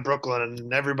bring on Brooklyn,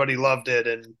 and everybody loved it,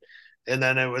 and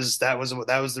then that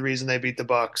was the reason they beat the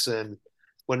Bucks, and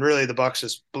when really the Bucks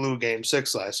just blew Game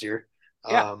 6 last year.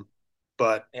 Yeah. Um,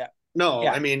 but Yeah. no,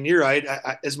 Yeah. I mean you're right.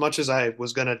 As much as I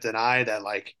was going to deny that,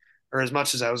 like, or as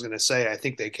much as I was going to say I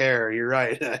think they care, you're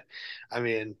right. I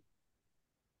mean,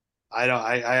 I don't.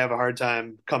 I have a hard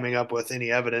time coming up with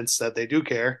any evidence that they do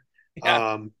care.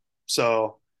 Yeah.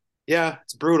 So yeah,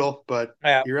 it's brutal, but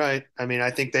Yeah. you're right. I mean,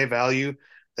 I think they value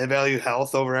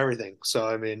health over everything. So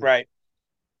I mean, Right.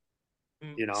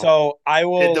 you know, So I it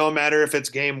will, don't matter if it's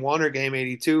game one or game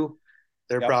 82.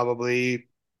 They're yep. probably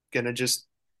gonna just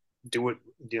do it.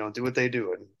 Do what they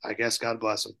do, and I guess God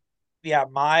bless them. yeah,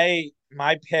 my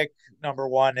pick number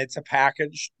one, it's a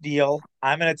package deal.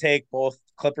 I'm gonna take both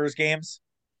Clippers games.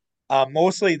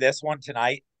 Mostly this one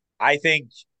tonight. I think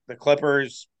the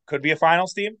Clippers could be a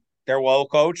finals team. They're well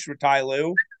coached with Ty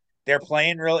Lue. They're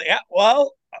playing really yeah,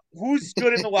 well, who's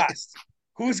good in the West?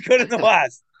 Who's good in the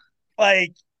West?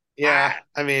 Like Yeah,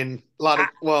 I I mean, a lot I, of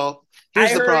well, I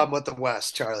here's the heard problem with the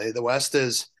West, Charlie. The West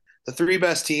is the three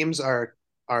best teams are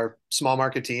small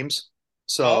market teams.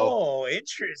 So, oh,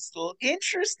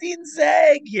 interesting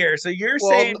zag here. So you're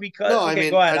saying because no, I okay,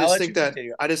 go mean, ahead. I'll let you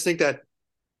continue. I just think that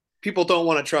people don't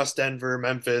want to trust Denver,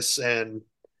 Memphis, and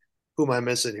who am I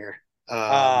missing here? Um,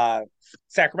 Uh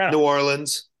Sacramento. New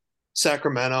Orleans,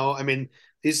 Sacramento. I mean,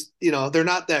 these, they're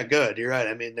not that good. You're right.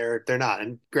 I mean, they're not.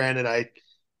 And granted,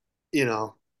 you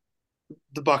know,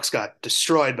 the Bucks got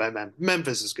destroyed by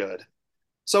Memphis is good.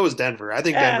 So is Denver. I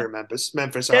think Yeah. Denver and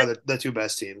Memphis are Gen, the two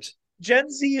best teams. Gen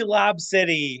Z Lob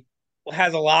City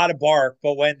has a lot of bark,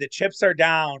 but when the chips are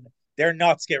down, their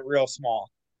nuts get real small.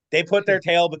 They put their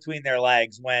tail between their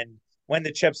legs when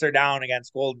the chips are down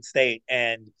against Golden State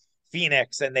and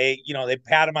Phoenix, and they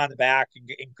pat them on the back and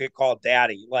get called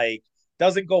daddy. Like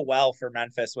doesn't go well for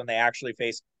Memphis when they actually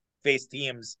face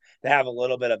teams that have a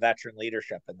little bit of veteran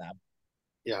leadership in them.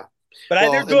 Yeah. But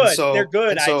they're Well, good. They're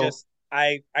good. and so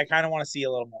I kind of want to see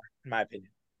a little more, in my opinion.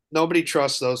 nobody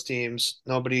trusts those teams.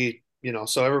 Nobody,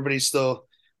 so everybody's still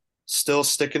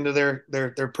sticking to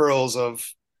their pearls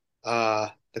of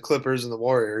the Clippers and the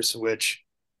Warriors, which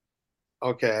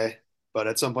okay, but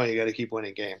at some point you got to keep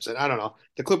winning games. And I don't know.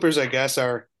 The Clippers, I guess,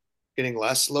 are getting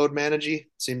less load managey.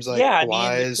 Seems like Yeah, I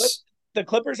mean the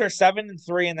Clippers are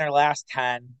 7-3 in their last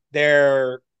 10.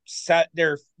 They're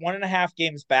 1.5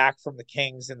 games back from the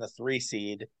Kings in the 3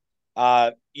 seed.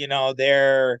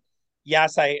 They're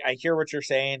yes, I hear what you're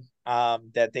saying.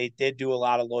 That they did do a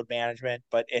lot of load management,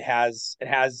 but it has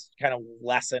kind of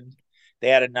lessened. They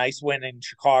had a nice win in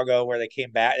Chicago where they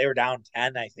came back. They were down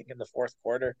 10, I think, in the fourth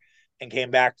quarter and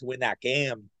came back to win that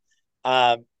game.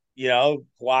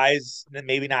 Kawhi's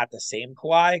maybe not the same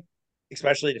Kawhi,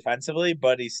 especially defensively,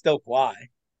 but he's still Kawhi.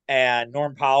 And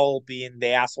Norm Powell being the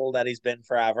asshole that he's been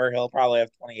forever, he'll probably have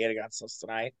 28 against us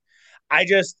tonight. I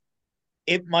just,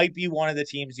 it might be one of the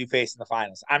teams you face in the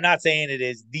finals. I'm not saying it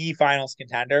is the finals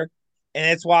contender. And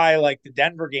it's why like the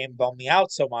Denver game bummed me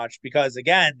out so much because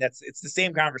again, it's the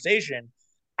same conversation.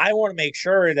 I want to make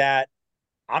sure that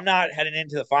I'm not heading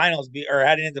into the finals or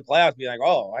heading into the playoffs be like,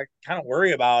 oh, I kind of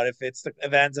worry about if it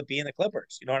ends up being the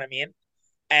Clippers. You know what I mean?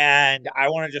 And I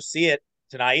want to just see it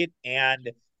tonight and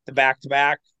the back to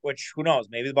back, which who knows?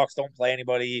 Maybe the Bucks don't play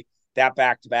anybody that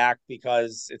back to back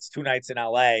because it's 2 nights in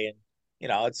LA and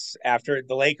it's after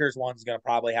the Lakers one's going to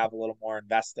probably have a little more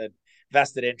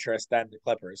vested interest than the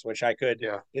Clippers, which I could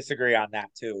yeah, disagree on that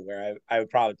too, where I would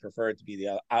probably prefer it to be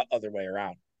the other way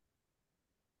around.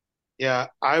 yeah.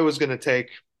 I was gonna take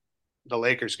the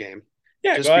Lakers game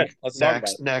Yeah, go just ahead. Let's talk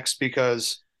about it. next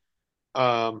because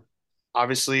um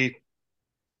obviously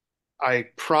I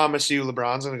promise you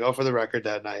LeBron's gonna go for the record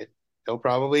that night. He'll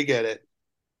probably get it.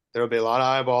 There'll be a lot of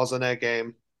eyeballs on that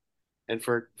game. And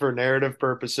for narrative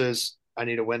purposes, I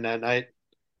need to win that night.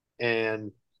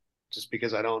 And just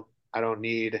because I don't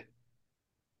need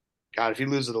God, if you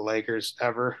lose to the Lakers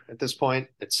ever at this point,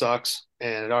 it sucks.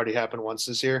 And it already happened once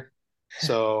this year.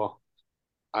 So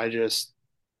I just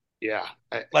yeah.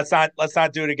 Let's not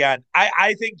do it again.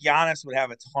 I think Giannis would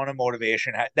have a ton of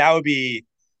motivation. That would be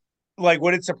like,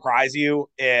 would it surprise you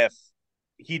if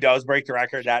he does break the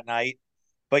record that night,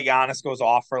 but Giannis goes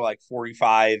off for like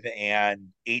 45 and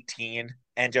 18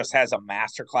 and just has a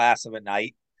masterclass of a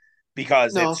night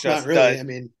because it's No, not just really. I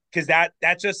mean, because that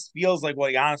just feels like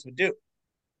what Giannis would do.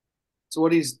 it's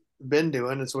what he's been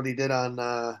doing. It's what he did on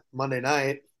Monday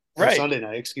night or Right. Sunday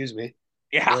night, excuse me,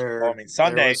 Yeah. Well, I where mean, there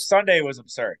Sunday was Sunday was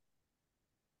absurd.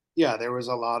 there was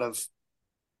a lot of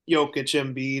Jokic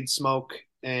Embiid smoke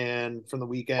and from the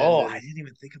weekend Oh, I didn't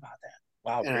even think about that.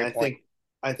 Wow, and great point.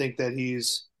 I think that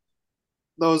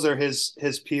those are his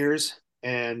peers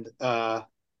and I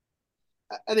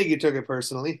think he took it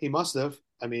personally. He must have.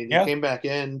 I mean, he Yeah. came back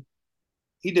in.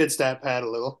 He did stat pad a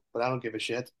little, but I don't give a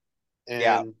shit.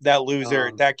 Yeah. And That loser,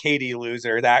 um, that KD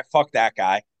loser, that fuck that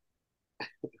guy.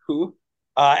 who?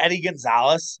 Eddie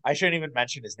Gonzalez. I shouldn't even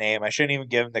mention his name. I shouldn't even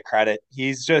give him the credit.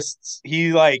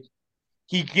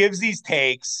 He gives these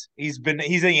takes. He's a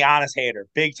Giannis hater,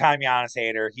 big time Giannis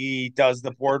hater. He does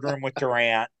the boardroom with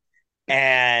Durant,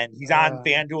 and he's on Uh,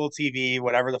 FanDuel TV,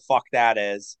 whatever the fuck that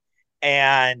is.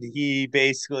 And he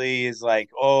basically is like,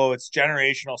 "Oh, it's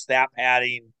generational stat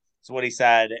padding." Is what he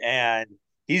said, and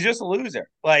he's just a loser.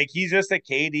 Like he's just a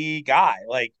KD guy.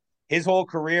 Like his whole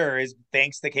career is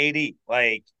thanks to KD.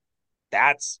 Like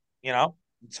that's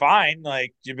it's fine.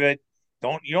 Like, but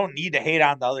you don't need to hate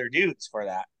on the other dudes for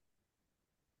that.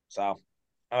 So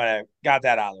I got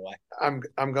that out of the way.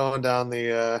 I'm going down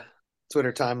the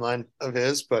Twitter timeline of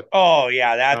his, but Oh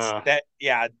yeah, that's uh, that.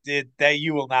 Yeah, did that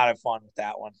you will not have fun with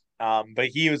that one. But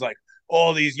he was like,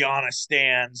 "All these Giannis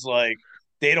stands, like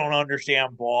they don't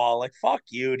understand ball." Like, fuck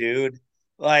you, dude.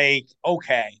 Like,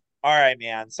 okay, all right,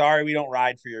 man. Sorry, we don't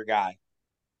ride for your guy.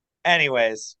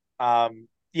 Anyways,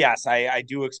 yes, I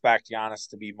do expect Giannis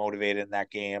to be motivated in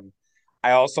that game.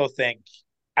 I also think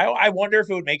I wonder if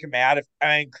it would make him mad if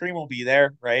I mean Kareem will be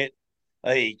there, right?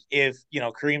 Like if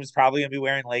Kareem's probably gonna be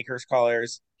wearing Lakers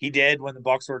colors. He did when the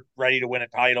Bucks were ready to win a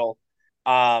title.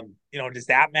 Does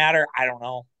that matter? I don't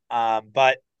know.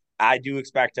 But I do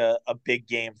expect a big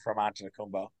game from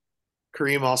Antetokounmpo.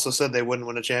 Kareem also said they wouldn't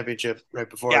win a championship right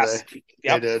before Yes. they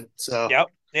Yep. did. So Yep.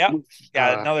 Yep. Yeah,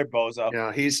 uh, another bozo. you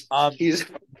know, Um,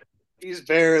 he's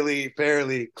barely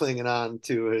clinging on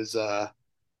to his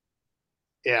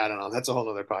yeah, I don't know. That's a whole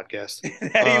other podcast.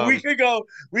 we Um, could go.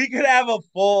 We could have a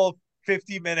full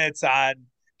 50 minutes on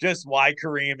just why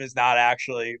Kareem is not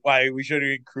actually why we should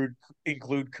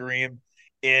include Kareem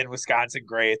in Wisconsin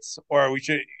greats, or we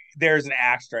should. There's an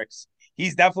asterisk.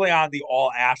 He's definitely on the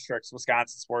all asterisk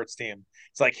Wisconsin sports team.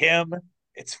 It's like him.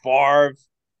 It's Favre.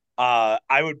 I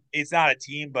would. It's not a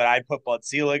team, but I'd put Bud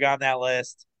Selig on that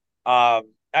list.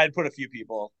 I'd put a few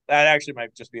people. That actually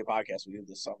might just be a podcast we do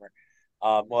this summer.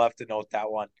 We'll have to note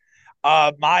that one.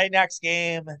 My next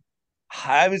game,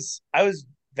 I was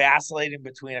vacillating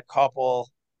between a couple.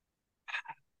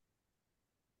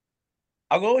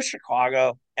 I'll go with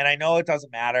Chicago, and I know it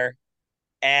doesn't matter.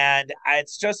 And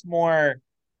it's just more,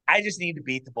 I just need to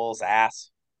beat the Bulls'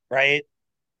 ass, right?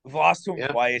 We've lost to them yeah,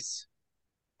 twice.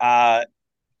 Uh,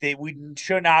 we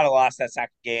should not have lost that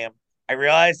second game. I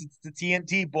realize it's the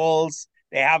TNT Bulls.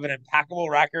 They have an impeccable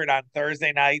record on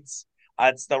Thursday nights.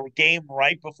 It's the game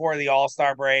right before the All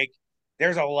Star break.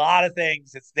 There's a lot of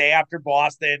things. It's the day after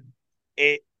Boston.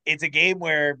 It's a game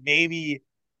where maybe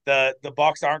the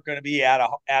Bucks aren't going to be at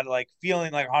like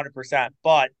feeling like 100%,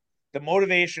 but the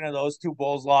motivation of those two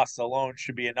Bulls losses alone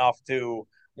should be enough to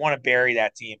want to bury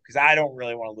that team because I don't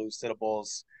really want to lose to the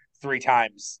Bulls three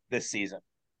times this season.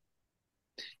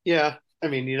 yeah. I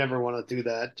mean, you never want to do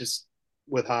that, just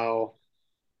with how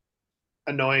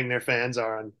annoying their fans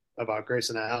are about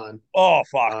Grayson Allen. Oh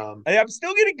fuck! Um, I'm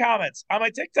still getting comments on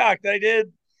my TikTok that I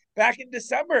did back in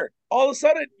December. All of a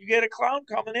sudden, you get a clown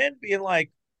coming in being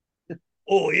like,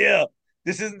 "Oh yeah,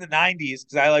 this isn't the '90s."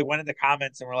 Because I like went into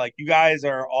comments and were like, "You guys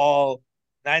are all."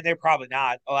 And they're probably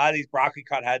not. A lot of these broccoli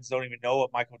cut heads don't even know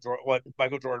what Michael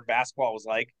Jordan basketball was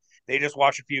like. They just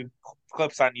watch a few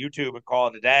clips on YouTube and call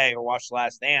it a day, or watch The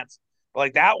Last Dance. But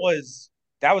like that was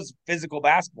physical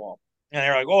basketball, and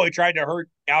they're like, "Oh, he tried to hurt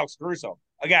Alex Caruso."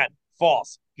 Again,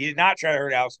 false. He did not try to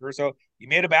hurt Alex Caruso. He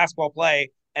made a basketball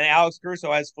play, and Alex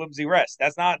Caruso has flimsy wrists.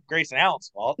 That's not Grayson Allen's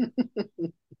fault.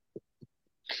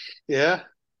 yeah,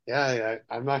 yeah.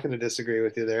 I'm not going to disagree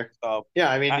with you there. So, Yeah,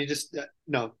 I mean, I, you just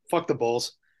no, fuck the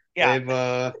Bulls. yeah, They've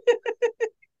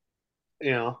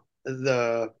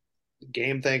the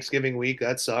game Thanksgiving week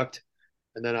that sucked,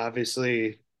 and then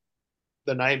obviously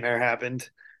the nightmare happened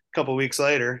a couple weeks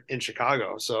later in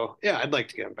Chicago. So yeah, I'd like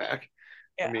to get him back.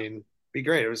 I yeah, mean, be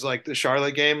great. It was like the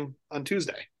Charlotte game on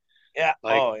Tuesday. yeah.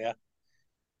 Like, Oh, yeah.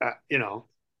 uh, you know,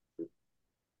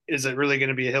 is it really going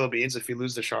to be a hill of beans if you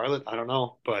lose to Charlotte? I don't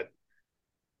know, but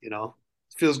it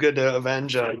feels good to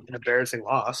avenge an embarrassing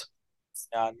loss.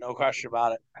 Yeah, no question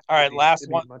about it. All right, last It'd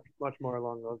be one. much more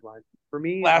along those lines. For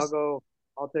me, Last.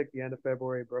 I'll take the end of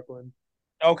February, Brooklyn.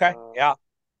 Okay. Uh, Yeah.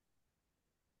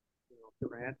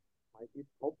 Durant might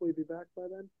hopefully be back by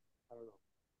then. I don't know.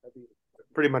 That'd be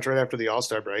pretty much right after the All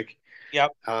Star break.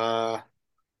 Yep. Uh,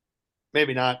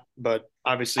 Maybe not, but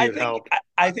obviously I it'd think help.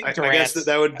 I think I guess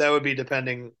Durant's. that would be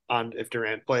depending on if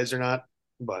Durant plays or not.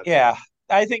 But Yeah,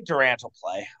 I think Durant will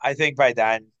play. I think by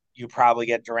then you probably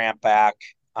get Durant back.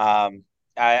 Um,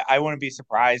 I wouldn't be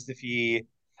surprised if he.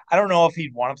 I don't know if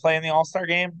he'd want to play in the All Star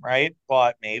game, right?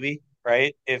 But maybe,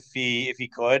 right? If he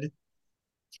could,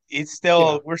 it's yeah,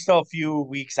 still we're still a few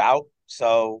weeks out.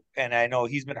 So, and I know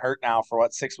he's been hurt now for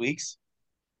what 6 weeks.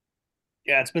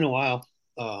 yeah, it's been a while.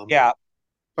 Yeah,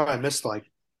 Probably missed like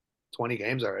 20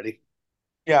 games already.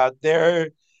 yeah, they're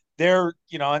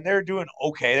and they're doing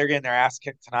okay. They're getting their ass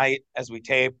kicked tonight as we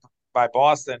tape by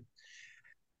Boston,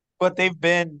 but they've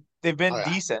been Oh yeah,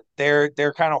 decent.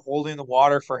 They're kind of holding the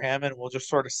water for him, and we'll just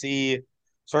sort of see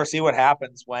what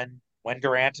happens when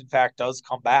Durant in fact does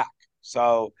come back.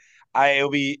 So I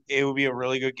it will be a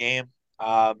really good game.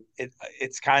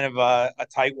 It's kind of a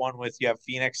tight one with you have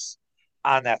Phoenix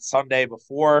on that Sunday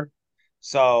before.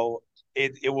 So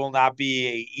it will not be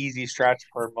a easy stretch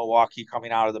for Milwaukee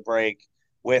coming out of the break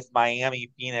with Miami,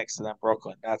 Phoenix, and then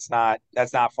Brooklyn. That's not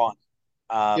fun.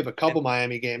 You have a And couple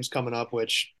Miami games coming up,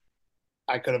 which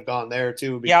I could have gone there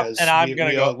too yeah, and because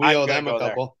we I'm owe gonna them a go there.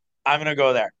 couple. I'm gonna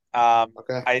go there.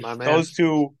 Okay, I my man.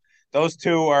 those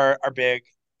two are big.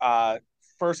 Uh,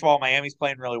 First of all, Miami's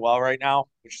playing really well right now,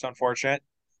 which is unfortunate.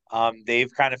 They've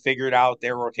kind of figured out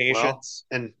their Well, rotations.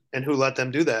 and who let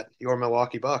them do that? Your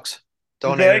Milwaukee Bucks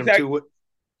You can donated make them that, two.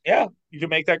 yeah, you can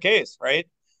make that case, right?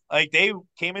 Like they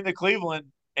came into Cleveland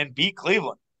and beat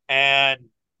Cleveland, and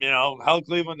held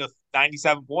Cleveland to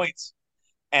 97 points,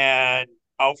 and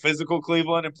out physical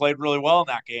Cleveland and played really well in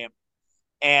that game.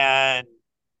 And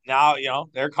now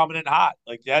they're coming in hot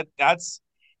like that. That's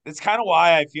kind of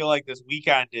why I feel like this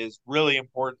weekend is really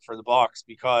important for the Bucks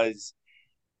because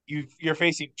you're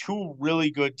facing two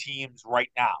really good teams right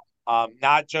now.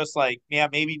 Not just like, yeah,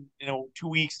 maybe 2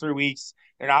 weeks, 3 weeks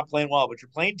they're not playing well, but you're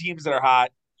playing teams that are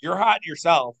hot. You're hot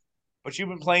yourself, but you've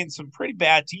been playing some pretty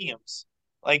bad teams.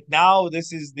 Like now,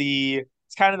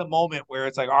 it's kind of the moment where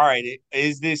it's like, all right,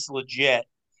 is this legit?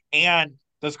 And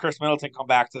does Chris Middleton come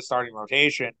back to the starting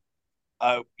rotation?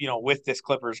 With this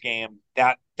Clippers game,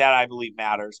 that I believe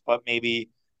matters, but maybe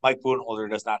Mike Budenholzer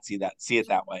does not see it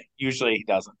that way. Usually he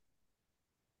doesn't.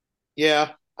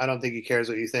 Yeah, I don't think he cares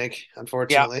what you think, Yeah,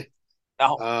 unfortunately.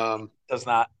 no, Um, does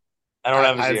not. I don't I,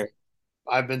 have his I've ear.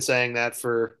 I've been saying that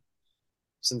for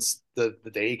since the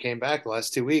day he came back the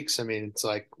last 2 weeks. I mean, it's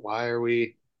like, why are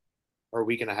we, or a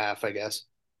week and a half, I guess.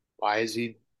 Why is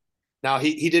he now?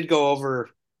 He did go over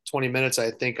 20 minutes,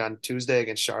 I think, on Tuesday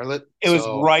against Charlotte. So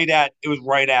It was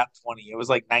right at 20. It was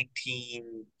like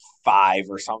 19-5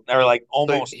 or something, or like so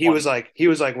almost he was 20. like he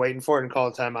was like waiting for it and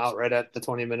called a timeout right at the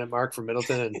 20-minute mark for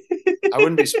Middleton, and I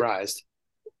wouldn't be surprised.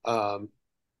 Um,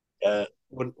 uh,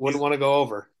 wouldn't he's want to go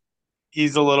over.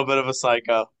 he's a little bit of a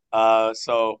psycho.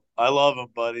 So I love him,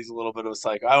 but he's a little bit of a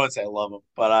psycho. I wouldn't say I love him,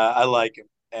 but I like him.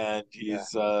 And Yeah,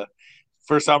 he's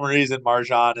for some reason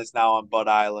Marjan is now on Bud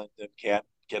Island and can't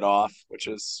get off, which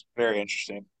is very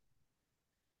interesting.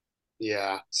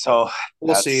 yeah. So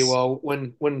We'll see. that's Well,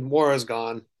 when Mora's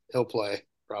gone, he'll play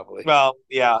probably well,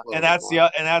 yeah, a little bit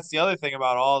more. and that's the other thing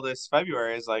about all this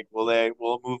February is like, will a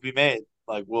move be made?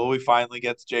 Like, will we finally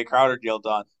get the Jay Crowder deal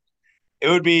done? It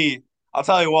would be. I'll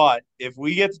tell you what, if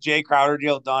we get the Jay Crowder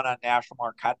deal done on National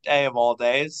Marquette Day of all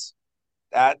days,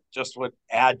 that just would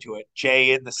add to it.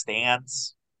 Jay in the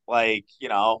stands, like,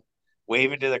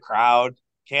 waving to the crowd.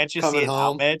 Can't you see Coming it now,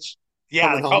 home, Mitch? Yeah,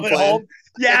 coming the home coming playing. home.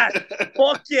 Yes.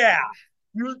 Fuck yeah.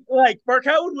 You like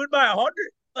Marquette would win by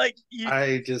 100. Like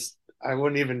I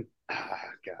wouldn't even.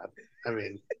 God, I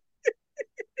mean,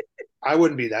 I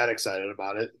wouldn't be that excited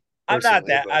about it I'm not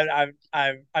personally, that. but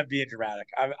I'm being dramatic.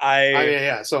 I mean,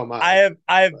 yeah, so am I I. have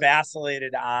I have But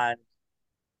vacillated on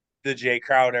the Jay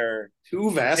Crowder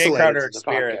two the Jay Crowder vacillated in the podcast.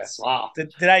 experience. Wow,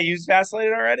 Did I use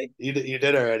vacillated already? you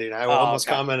did already. And I Oh, almost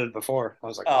okay. commented before. I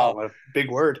was like, wow, Oh, what a big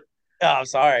word. oh, I'm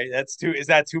sorry. That's too. Is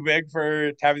that too big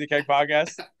for Tabby the Keg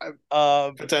podcast?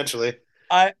 Um, Potentially,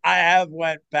 I have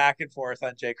went back and forth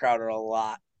on Jay Crowder a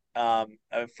lot. I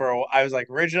was like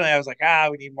originally I was like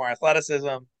we need more athleticism,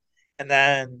 and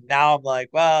then now I'm like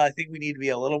well I think we need to be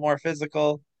a little more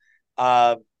physical.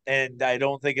 And I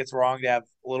don't think it's wrong to have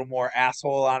a little more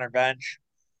asshole on our bench.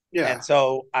 yeah. And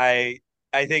so I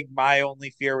think my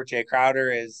only fear with Jay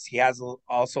Crowder is he has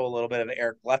also a little bit of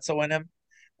Eric Bledsoe in him,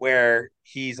 where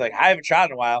he's like, I haven't shot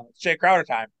in a while. It's Jay Crowder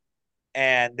time,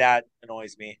 and that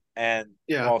annoys me and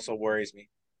Yeah. also worries me.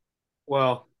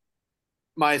 Well,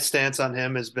 my stance on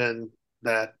him has been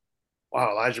that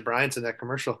wow, Elijah Bryant's in that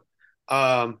commercial.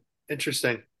 Um,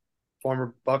 Interesting.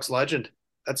 Former Bucks legend.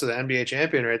 That's an NBA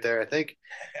champion right there, I think.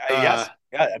 Uh, Yes,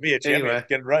 yeah, that'd be a champion. anyway,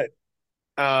 Get it right.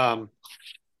 um,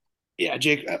 yeah,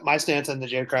 Jake. My stance on the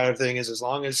Jay Crowder thing is as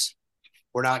long as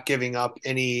we're not giving up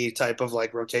any type of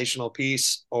like rotational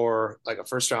piece or like a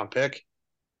first round pick,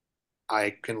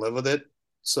 I can live with it.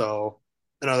 So,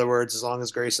 in other words, as long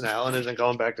as Grayson Allen isn't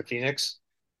going back to Phoenix,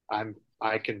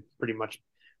 I can pretty much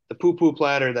the poo poo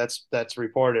platter that's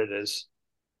reported is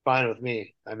fine with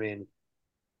me. I mean,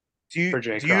 for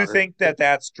Jay Do you Crowder, think that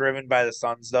that's driven by the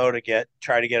Suns though to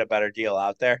try to get a better deal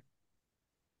out there?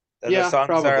 That yeah,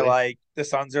 probably. The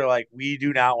Suns are like we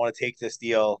do not want to take this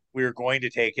deal. We're going to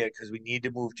take it because we need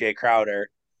to move Jay Crowder.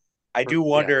 I do Yeah,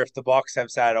 wonder if the Bucks have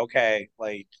said, okay,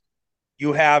 like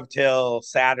you have till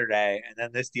Saturday, and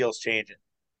then this deal's changing.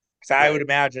 Because I would right.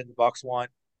 imagine the Bucks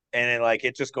want, and then like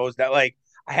it just goes that like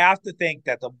I have to think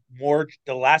that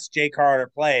the less Jay Carter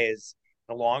plays,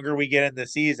 the longer we get in the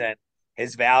season,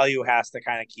 his value has to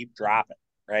kind of keep dropping,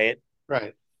 right?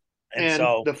 Right. And And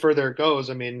so the further it goes,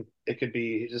 I mean, it could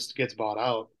be he just gets bought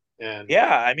out And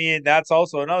Yeah, I mean that's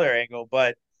also another angle,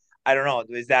 but I don't know.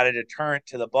 Is that a deterrent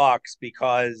to the Bucks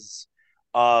because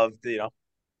of the,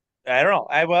 I don't know.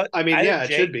 I mean, I yeah,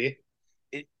 think it should Jay,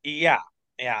 be. yeah,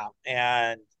 yeah,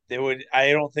 and they would.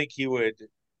 I don't think he would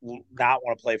not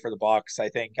want to play for the Bucks. I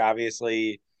think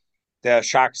obviously the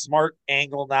Shaka Smart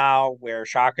angle now, where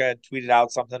Shaka tweeted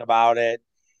out something about it,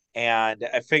 and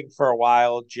I think for a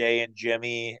while Jay and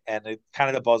Jimmy and kind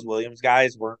of the Buzz Williams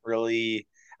guys weren't really.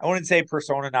 I wouldn't say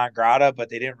persona non grata, but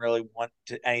they didn't really want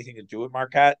anything to do with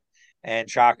Marquette. And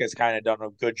Shaka's kind of done a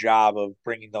good job of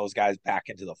bringing those guys back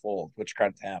into the fold, which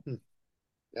credit to him. Hmm.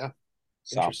 Yeah,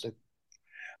 So, interesting.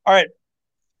 all right,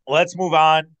 let's move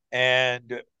on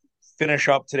and finish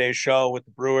up today's show with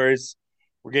the Brewers.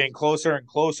 We're getting closer and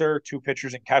closer to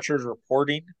pitchers and catchers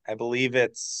reporting. I believe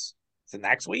it's the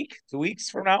next week, 2 weeks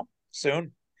from now,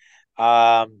 soon.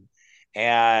 Um,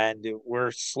 and we're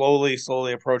slowly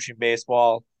approaching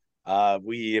baseball.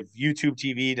 We have YouTube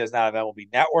TV does not have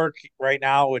MLB Network right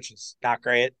now, which is not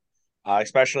great,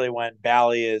 especially when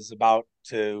Bally is about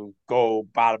to go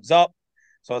bottoms up.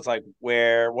 So it's like, what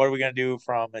are we going to do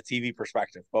from a TV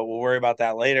perspective? But we'll worry about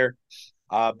that later.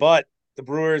 But the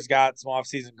Brewers got some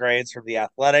offseason grades from the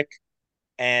Athletic,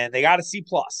 and they got a C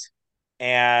plus.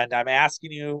 And I'm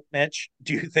asking you, Mitch,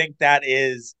 do you think that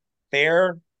is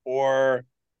fair or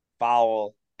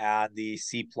foul on the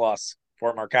C plus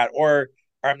for Marquette, or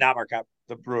I'm not Marquette,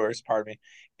 the Brewers, pardon me.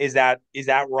 Is that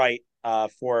right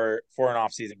for an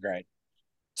offseason grade?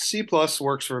 C plus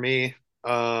works for me.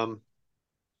 Um,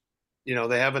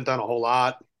 they haven't done a whole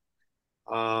lot.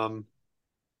 Um,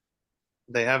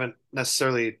 they haven't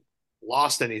necessarily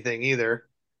lost anything either,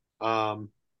 um,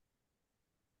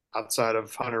 outside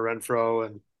of Hunter Renfroe,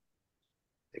 and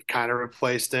they've kind of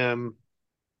replaced him.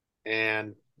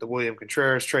 And the William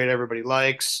Contreras trade everybody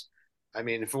likes. I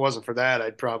mean, if it wasn't for that,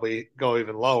 I'd probably go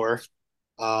even lower.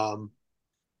 Um,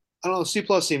 I don't know. C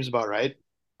plus seems about right.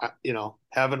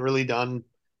 Haven't really done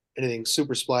anything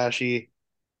super splashy.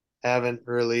 Haven't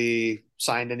really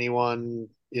signed anyone.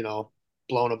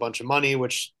 Blown a bunch of money,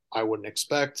 which I wouldn't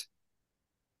expect.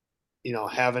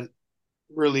 Haven't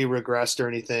really regressed or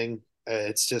anything.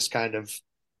 It's just kind of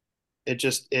it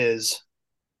just is.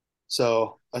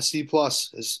 So a C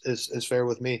plus is fair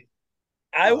with me.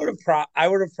 Um, I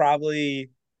would have probably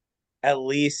at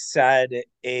least said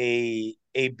a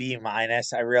B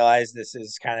minus. I realize this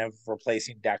is kind of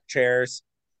replacing deck chairs,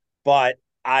 but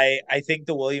I think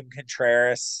the William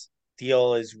Contreras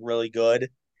deal is really good.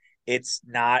 It's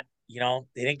not, they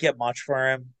didn't get much for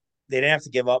him. They didn't have to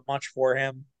give up much for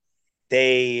him.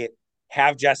 They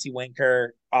have Jesse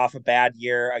Winker off a bad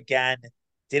year again.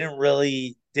 Didn't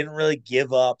really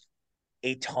give up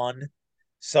a ton.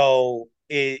 So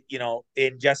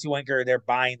in Jesse Winker, they're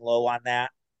buying low on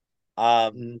that.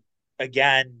 Um, mm,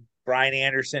 again, Brian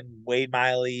Anderson, Wade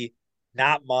Miley,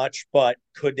 not much, but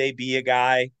could they be a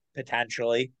guy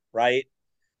potentially? Right?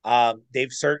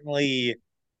 They've certainly,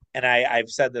 and I've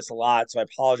said this a lot, so I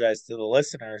apologize to the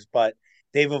listeners, but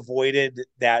they've avoided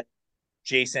that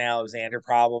Jason Alexander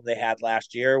problem they had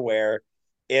last year, where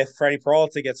if Freddie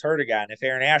Peralta gets hurt again, if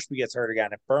Aaron Ashby gets hurt again,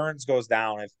 if Burns goes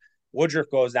down, if Woodruff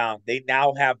goes down, they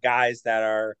now have guys that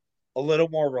are a little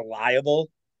more reliable,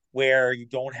 where you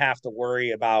don't have to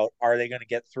worry about are they going to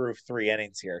get through 3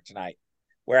 innings here tonight,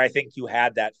 where I think you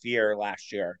had that fear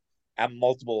last year at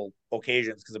multiple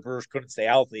occasions because the Brewers couldn't stay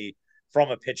healthy from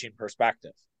a pitching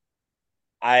perspective.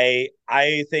 I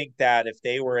think that if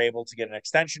they were able to get an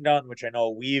extension done, which I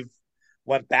know we've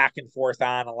went back and forth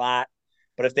on a lot,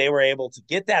 but if they were able to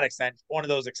get that extension, one of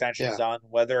those extensions yeah, done,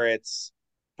 whether it's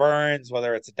Burns,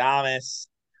 whether it's Adamas,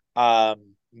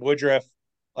 Woodruff,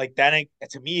 like then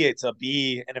to me it's a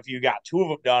B, and if you got two of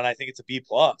them done, I think it's a B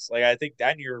plus. Like I think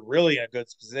then you're really in a good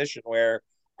position where,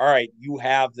 all right, you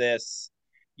have this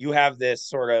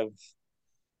sort of,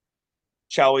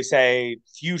 shall we say,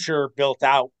 future built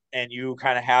out, and you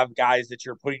kind of have guys that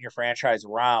you're putting your franchise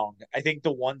around. I think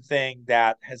the one thing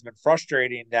that has been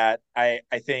frustrating that I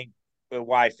think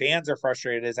why fans are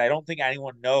frustrated is I don't think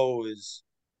anyone knows,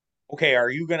 okay, are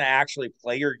you going to actually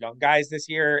play your young guys this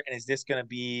year? And is this going to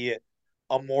be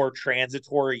a more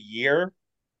transitory year?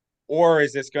 Or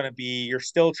is this going to be you're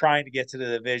still trying to get to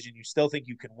the division? You still think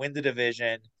you can win the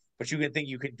division, but you can think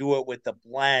you can do it with the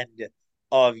blend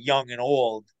of young and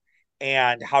old.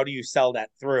 And how do you sell that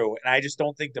through? And I just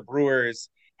don't think the Brewers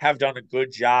have done a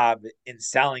good job in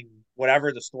selling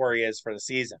whatever the story is for the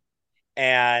season.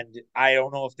 And I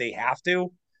don't know if they have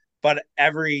to, but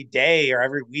every day or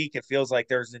every week, it feels like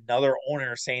there's another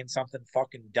owner saying something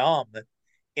fucking dumb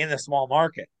in the small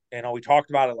market. We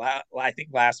talked about it, I think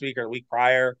last week or the week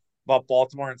prior about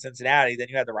Baltimore and Cincinnati. Then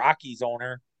you had the Rockies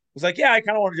owner was like, yeah, I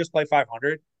kind of want to just play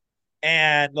 500.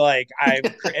 And like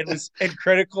it was and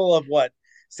critical of what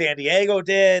San Diego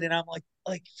did, and I'm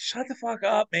like shut the fuck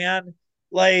up, man.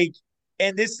 Like,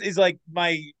 and this is like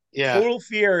my Yeah. total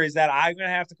fear is that I'm gonna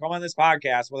have to come on this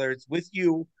podcast, whether it's with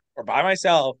you or by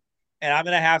myself, and I'm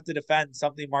gonna have to defend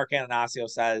something Mark Ananasio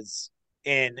says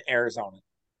in Arizona.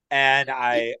 And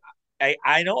I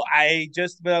know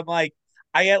but I'm like,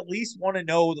 I at least want to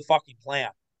know the fucking plan.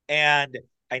 And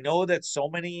I know that so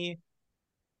many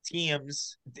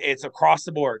teams, it's across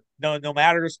the board. No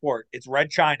matter the sport, it's red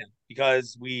China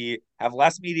because we have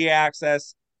less media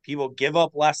access. People give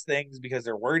up less things because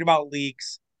they're worried about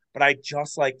leaks. But I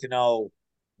just like to know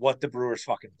what the Brewers'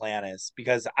 fucking plan is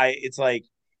because it's like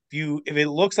if it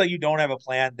looks like you don't have a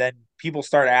plan, then people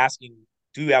start asking,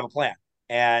 do you have a plan?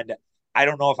 And I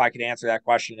don't know if I could answer that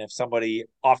question if somebody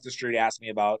off the street asked me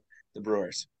about the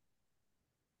Brewers.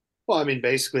 Well, I mean,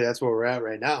 basically that's where we're at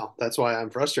right now. That's why I'm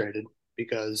frustrated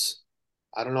because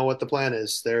I don't know what the plan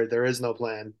is. There is no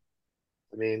plan.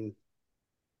 I mean,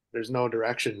 there's no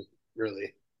direction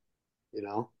really, you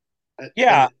know.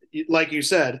 Yeah, And like you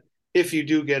said, if you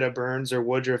do get a Burns or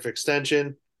Woodruff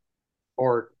extension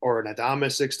or an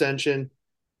Adames extension,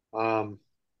 um,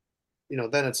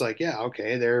 then it's like, yeah,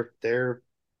 okay, they're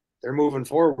moving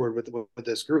forward with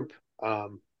this group.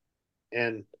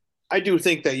 And I do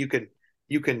think that you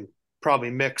can probably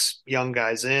mix young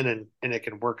guys in and it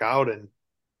can work out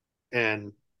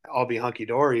and all be hunky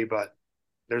dory. But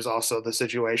there's also the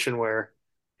situation where,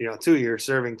 too, you're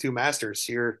serving two masters.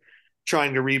 You're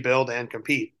trying to rebuild and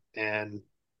compete. And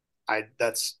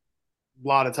that's a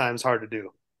lot of times hard to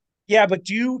do. yeah, but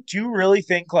do you really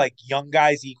think like young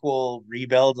guys equal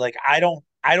rebuild? Like I don't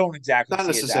exactly Not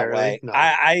see it that necessarily, way. no.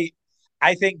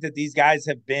 I think that these guys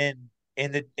have been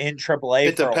in AAA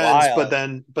It for a depends, but while.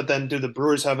 then do the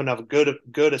Brewers have enough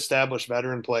good established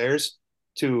veteran players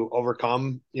to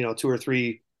overcome, two or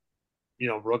three,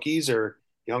 rookies or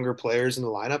younger players in the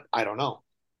lineup? I don't know.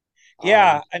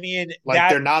 Yeah, Um, I mean like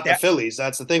they're not the that Phillies.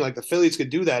 That's the thing. Like the Phillies could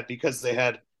do that because they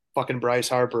had fucking Bryce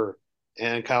Harper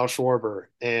and Kyle Schwarber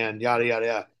and yada yada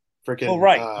yada, well, freaking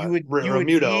right. You would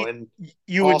Remuto need and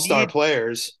you would all-star need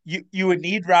players. you would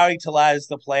need Rowdy Tellez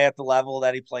to play at the level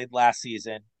that he played last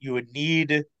season. You would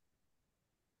need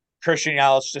Christian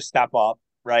Yelich to step up,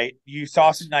 right? You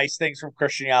saw some Yes. nice things from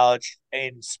Christian Yelich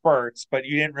in spurts, but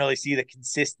you didn't really see the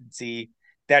consistency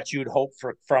that you would hope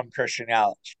for from Christian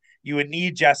Yelich. You would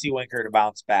need Jesse Winker to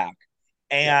bounce back.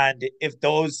 Yeah. And if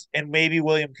those and maybe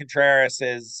William Contreras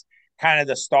is kind of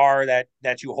the star that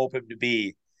you hope him to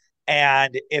be.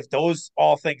 And if those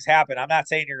all things happen, I'm not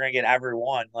saying you're going to get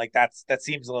everyone. Like that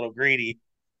seems a little greedy.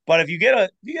 But if you get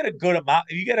a good amount,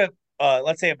 if you get a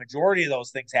let's say a majority of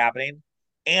those things happening,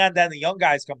 and then the young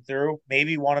guys come through,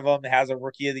 maybe one of them has a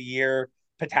rookie of the year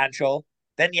potential,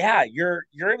 then yeah, you're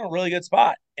in a really good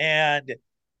spot. And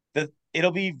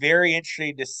it'll be very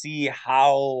interesting to see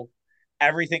how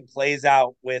everything plays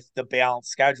out with the balanced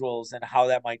schedules and how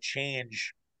that might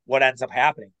change what ends up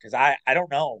happening. Because I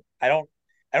don't know. I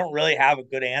don't really have a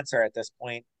good answer at this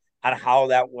point on how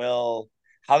that will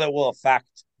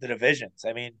affect the divisions.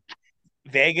 I mean,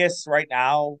 Vegas right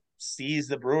now sees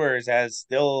the Brewers as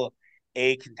still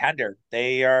a contender.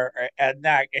 They are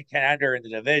not a contender in the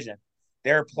division.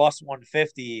 They're plus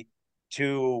 150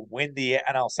 to win the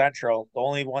NL Central. The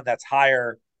only one that's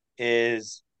higher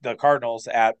is the Cardinals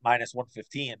at minus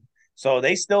 115. So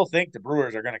they still think the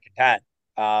Brewers are going to contend.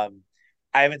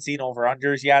 I haven't seen over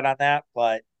unders yet on that,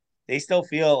 but they still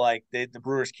feel like the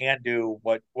Brewers can do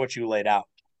what you laid out.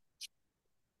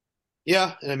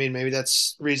 Yeah, and I mean maybe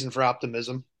that's reason for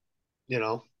optimism,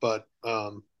 but yeah,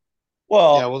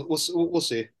 Well, we'll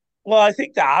see. Well, I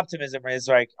think the optimism is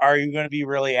like, are you going to be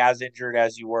really as injured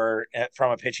as you were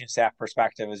from a pitching staff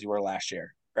perspective as you were last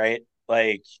year, right?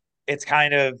 Like, it's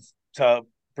kind of to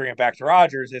bring it back to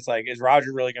Rogers. It's like, is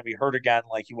Roger really going to be hurt again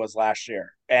like he was last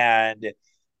year? And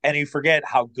you forget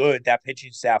how good that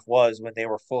pitching staff was when they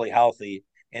were fully healthy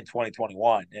in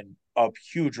 2021, and a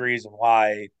huge reason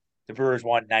why the Brewers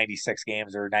won 96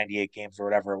 games or 98 games or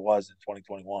whatever it was in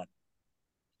 2021.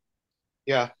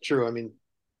 Yeah, true. I mean,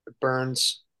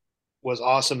 Burns was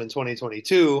awesome in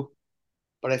 2022,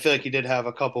 but I feel like he did have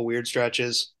a couple weird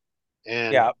stretches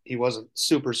and Yeah, he wasn't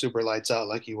super, super lights out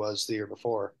like he was the year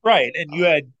before. right. And you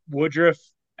Um, had Woodruff,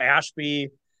 Ashby,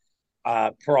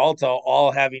 Peralta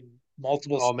all having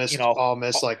multiple, all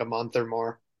missed like a month or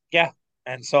more. yeah.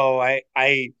 And so I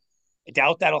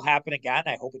doubt that'll happen again.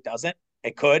 I hope it doesn't.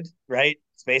 It could, right?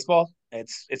 It's baseball.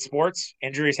 It's sports.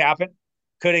 Injuries happen.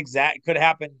 Could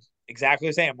happen exactly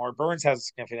the same. Or Burns has a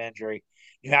significant injury.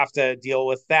 You have to deal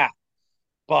with that.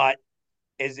 But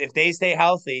is if they stay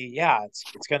healthy, yeah,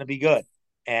 it's going to be good,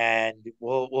 and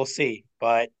we'll see.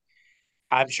 But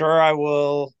I'm sure I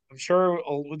will. I'm sure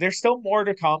there's still more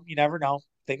to come. You never know;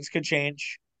 things could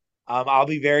change. I'll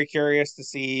be very curious to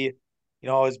see,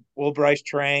 is will Bryce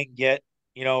Trang get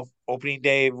opening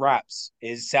day reps?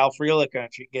 Is Sal Frelick going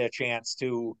to get a chance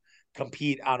to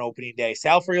compete on opening day?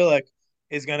 Sal Frelick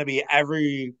is going to be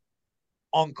every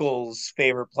uncle's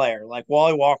favorite player. Like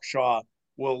Wally Waukesha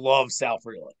will love Sal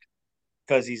Frelick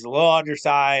because he's a little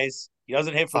undersized. He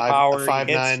doesn't hit for A power. He five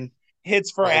hits nine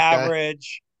hits for height guy.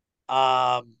 average.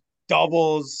 Um,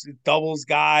 doubles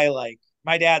guy. Like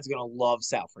my dad's gonna love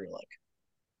Sal Frelick.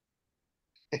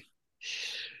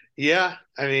 Yeah,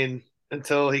 I mean,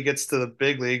 until he gets to the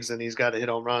big leagues and he's got to hit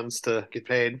home runs to get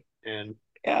paid. And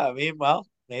Yeah, I mean, well,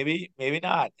 maybe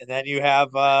not. And then you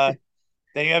have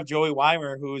Joey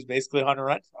Weimer, who's basically Hunter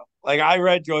Renfroe. Like I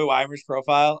read Joey Weimer's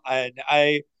profile, and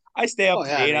I stay up oh to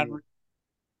yeah, I date on. mean,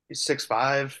 he's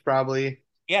 6'5", probably.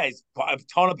 Yeah, he's a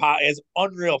ton of power. He has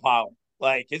unreal power.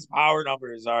 Like his power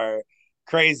numbers are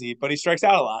crazy, but he strikes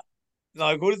out a lot.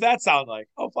 Like, who does that sound like?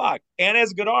 Oh fuck! And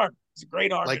has a good arm. It's a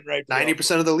great arm in Like right field.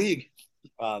 90% of the league.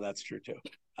 That's true too.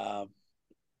 Um,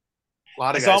 A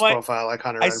lot I of saw guys my profile like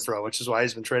Hunter I Renfroe, which is why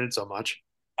he's been traded so much.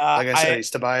 Like I said, I he's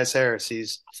Tobias Harris.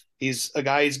 He's a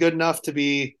guy. He's good enough to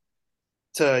be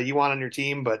to you want on your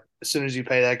team, but as soon as you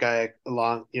pay that guy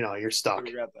along, you're stuck.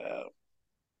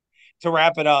 to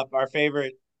wrap it up, our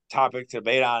favorite topic to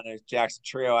debate on is Jackson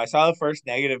Trio. I saw the first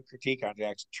negative critique on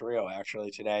Jackson Trio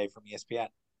actually today from ESPN.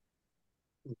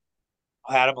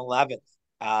 I had him 11th,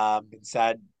 and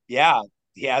said, yeah,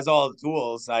 he has all the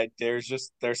tools.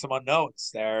 There's some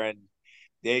unknowns there, and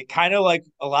they kind of like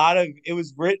a lot of it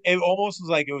was written. It almost was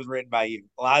like it was written by you.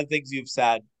 A lot of things you've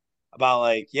said about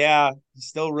like, yeah, he's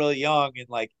still really young, and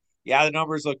like, yeah, the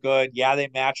numbers look good. Yeah, they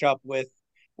match up with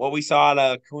what we saw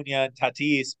at Cunha and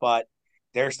Tatis, but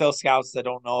there's still scouts that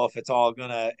don't know if it's all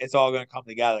gonna come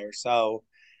together. So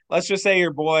let's just say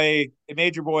it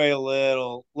made your boy a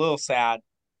little sad.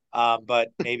 But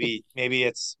maybe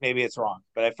it's wrong.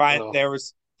 But I find Oh, there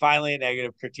was finally a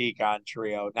negative critique on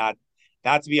Trio, not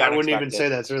to be I wouldn't even unexpected. say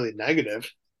that's really negative.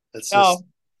 No,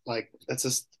 That's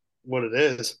just what it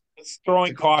is. it's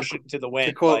throwing To to, caution to the to wind.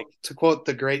 Like, quote to quote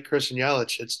the great Christian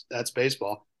Yelich, that's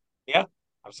baseball. yeah,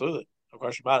 absolutely, no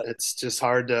question about it. It's just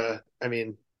hard to. I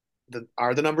mean,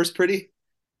 are the numbers pretty?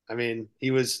 I mean,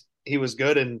 he was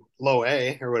good in low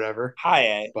A or whatever, High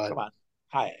A, but come on,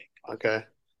 high A. Come on. okay.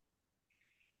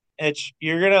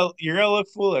 You're gonna look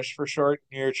foolish for short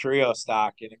your Trio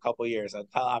stock in a couple years.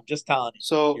 I'm just telling you.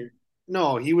 So You're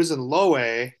no, he was in low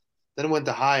A, then went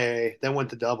to high A, then went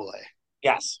to double A.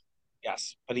 yes,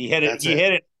 yes, but he hit it. That's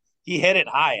it. He hit it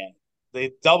high A.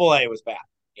 The double A was bad.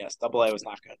 Yes, double A was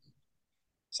not good.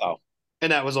 So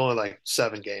And that was only like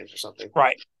 7 games or something.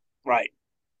 right, right.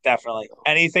 Definitely.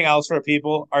 Anything else for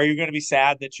people? Are you going to be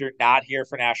sad that you're not here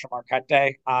for National Marquette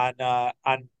Day on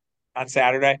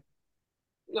Saturday?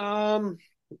 Um,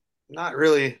 Not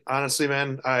really, honestly,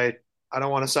 man. I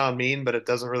don't want to sound mean, but it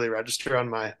doesn't really register on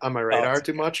my Oh, radar it's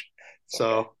too okay. much. It's okay.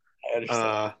 So, I understand.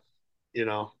 uh, you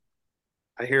know,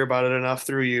 I hear about it enough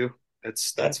through you. Yeah,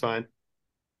 That's fine.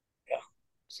 yeah.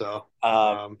 So,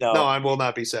 no, No, I will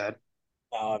not be sad.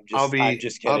 no. I'll I'm be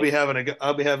just kidding.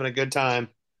 I'll be having a good time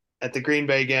at the Green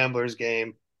Bay Gamblers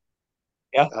game.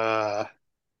 Yeah. Uh,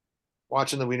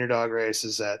 Watching the Wiener Dog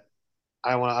races at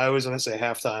I always want to say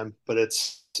halftime, but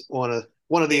it's one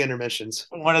of the It, intermissions.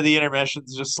 one of the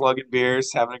intermissions, just slugging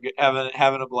beers, having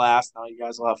a blast. Now you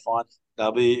guys will have fun.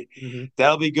 That'll be Hmm.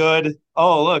 that'll be good.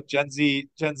 Oh, look, Gen Z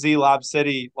Lob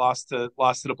City lost to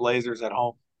the Blazers at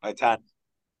home by 10.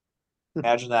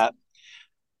 Imagine that.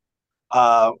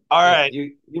 All Yeah, right.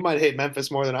 you might hate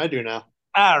Memphis more than I do now.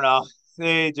 I don't know.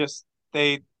 They just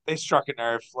they struck a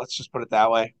nerve. Let's just put it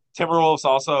that way.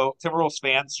 Timberwolves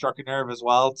fans struck a nerve as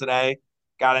well today.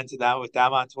 Got into them with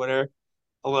them on Twitter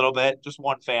a little bit. Just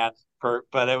one fan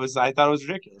but I thought it was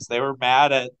ridiculous. They were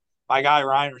mad at my guy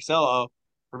Ryan Russillo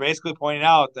for basically pointing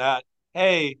out that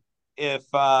hey, if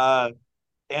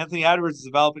Anthony Edwards is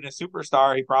developing a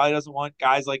superstar, he probably doesn't want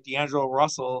guys like D'Angelo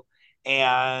Russell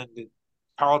and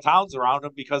Carl Towns around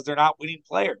him because they're not winning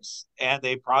players and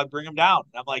they probably bring him down.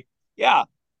 And I'm like, yeah,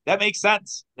 that makes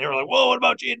sense. They were like, well, what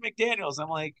about Jaden McDaniels? I'm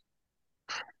like,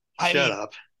 I Shut mean,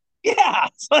 up. yeah,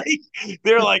 it's like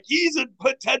they're like, he's a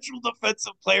potential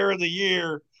defensive player of the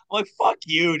year. I'm like, fuck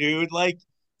you, dude. Like,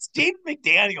 it's Jaden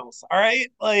McDaniels, all right?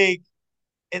 Like,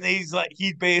 and he's like,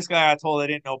 he basically got told I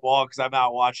didn't know ball because I'm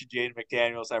out watching Jaden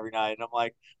McDaniels every night. And I'm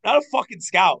like, I'm not a fucking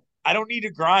scout. I don't need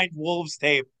to grind Wolves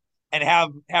tape and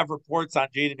have reports on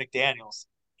Jaden McDaniels.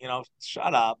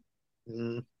 Shut up.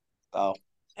 Mm. So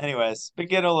Anyways, been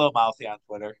getting a little mouthy on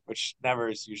Twitter, which never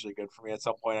is usually good for me. At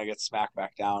some point, I get smacked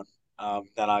back down.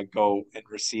 Then I go and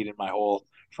recede in my hole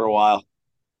for a while.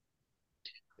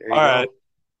 There All you right,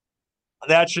 go.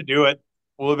 that should do it.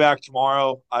 We'll be back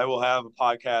tomorrow. I will have a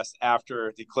podcast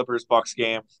after the Clippers Bucks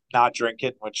game. Not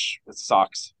drinking, which it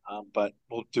sucks, but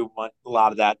we'll do a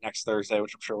lot of that next Thursday,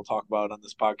 which I'm sure we'll talk about on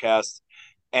this podcast.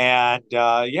 And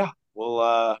yeah,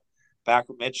 we'll back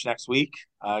with Mitch next week,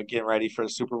 getting ready for the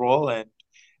Super Bowl and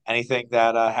anything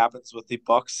that happens with the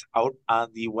Bucks out on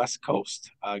the West Coast.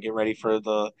 Get ready for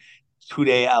the 2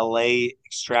 day LA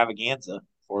extravaganza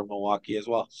for Milwaukee as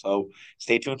well. So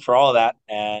stay tuned for all of that,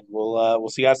 and we'll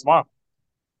see you guys tomorrow.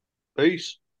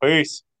 Peace. Peace.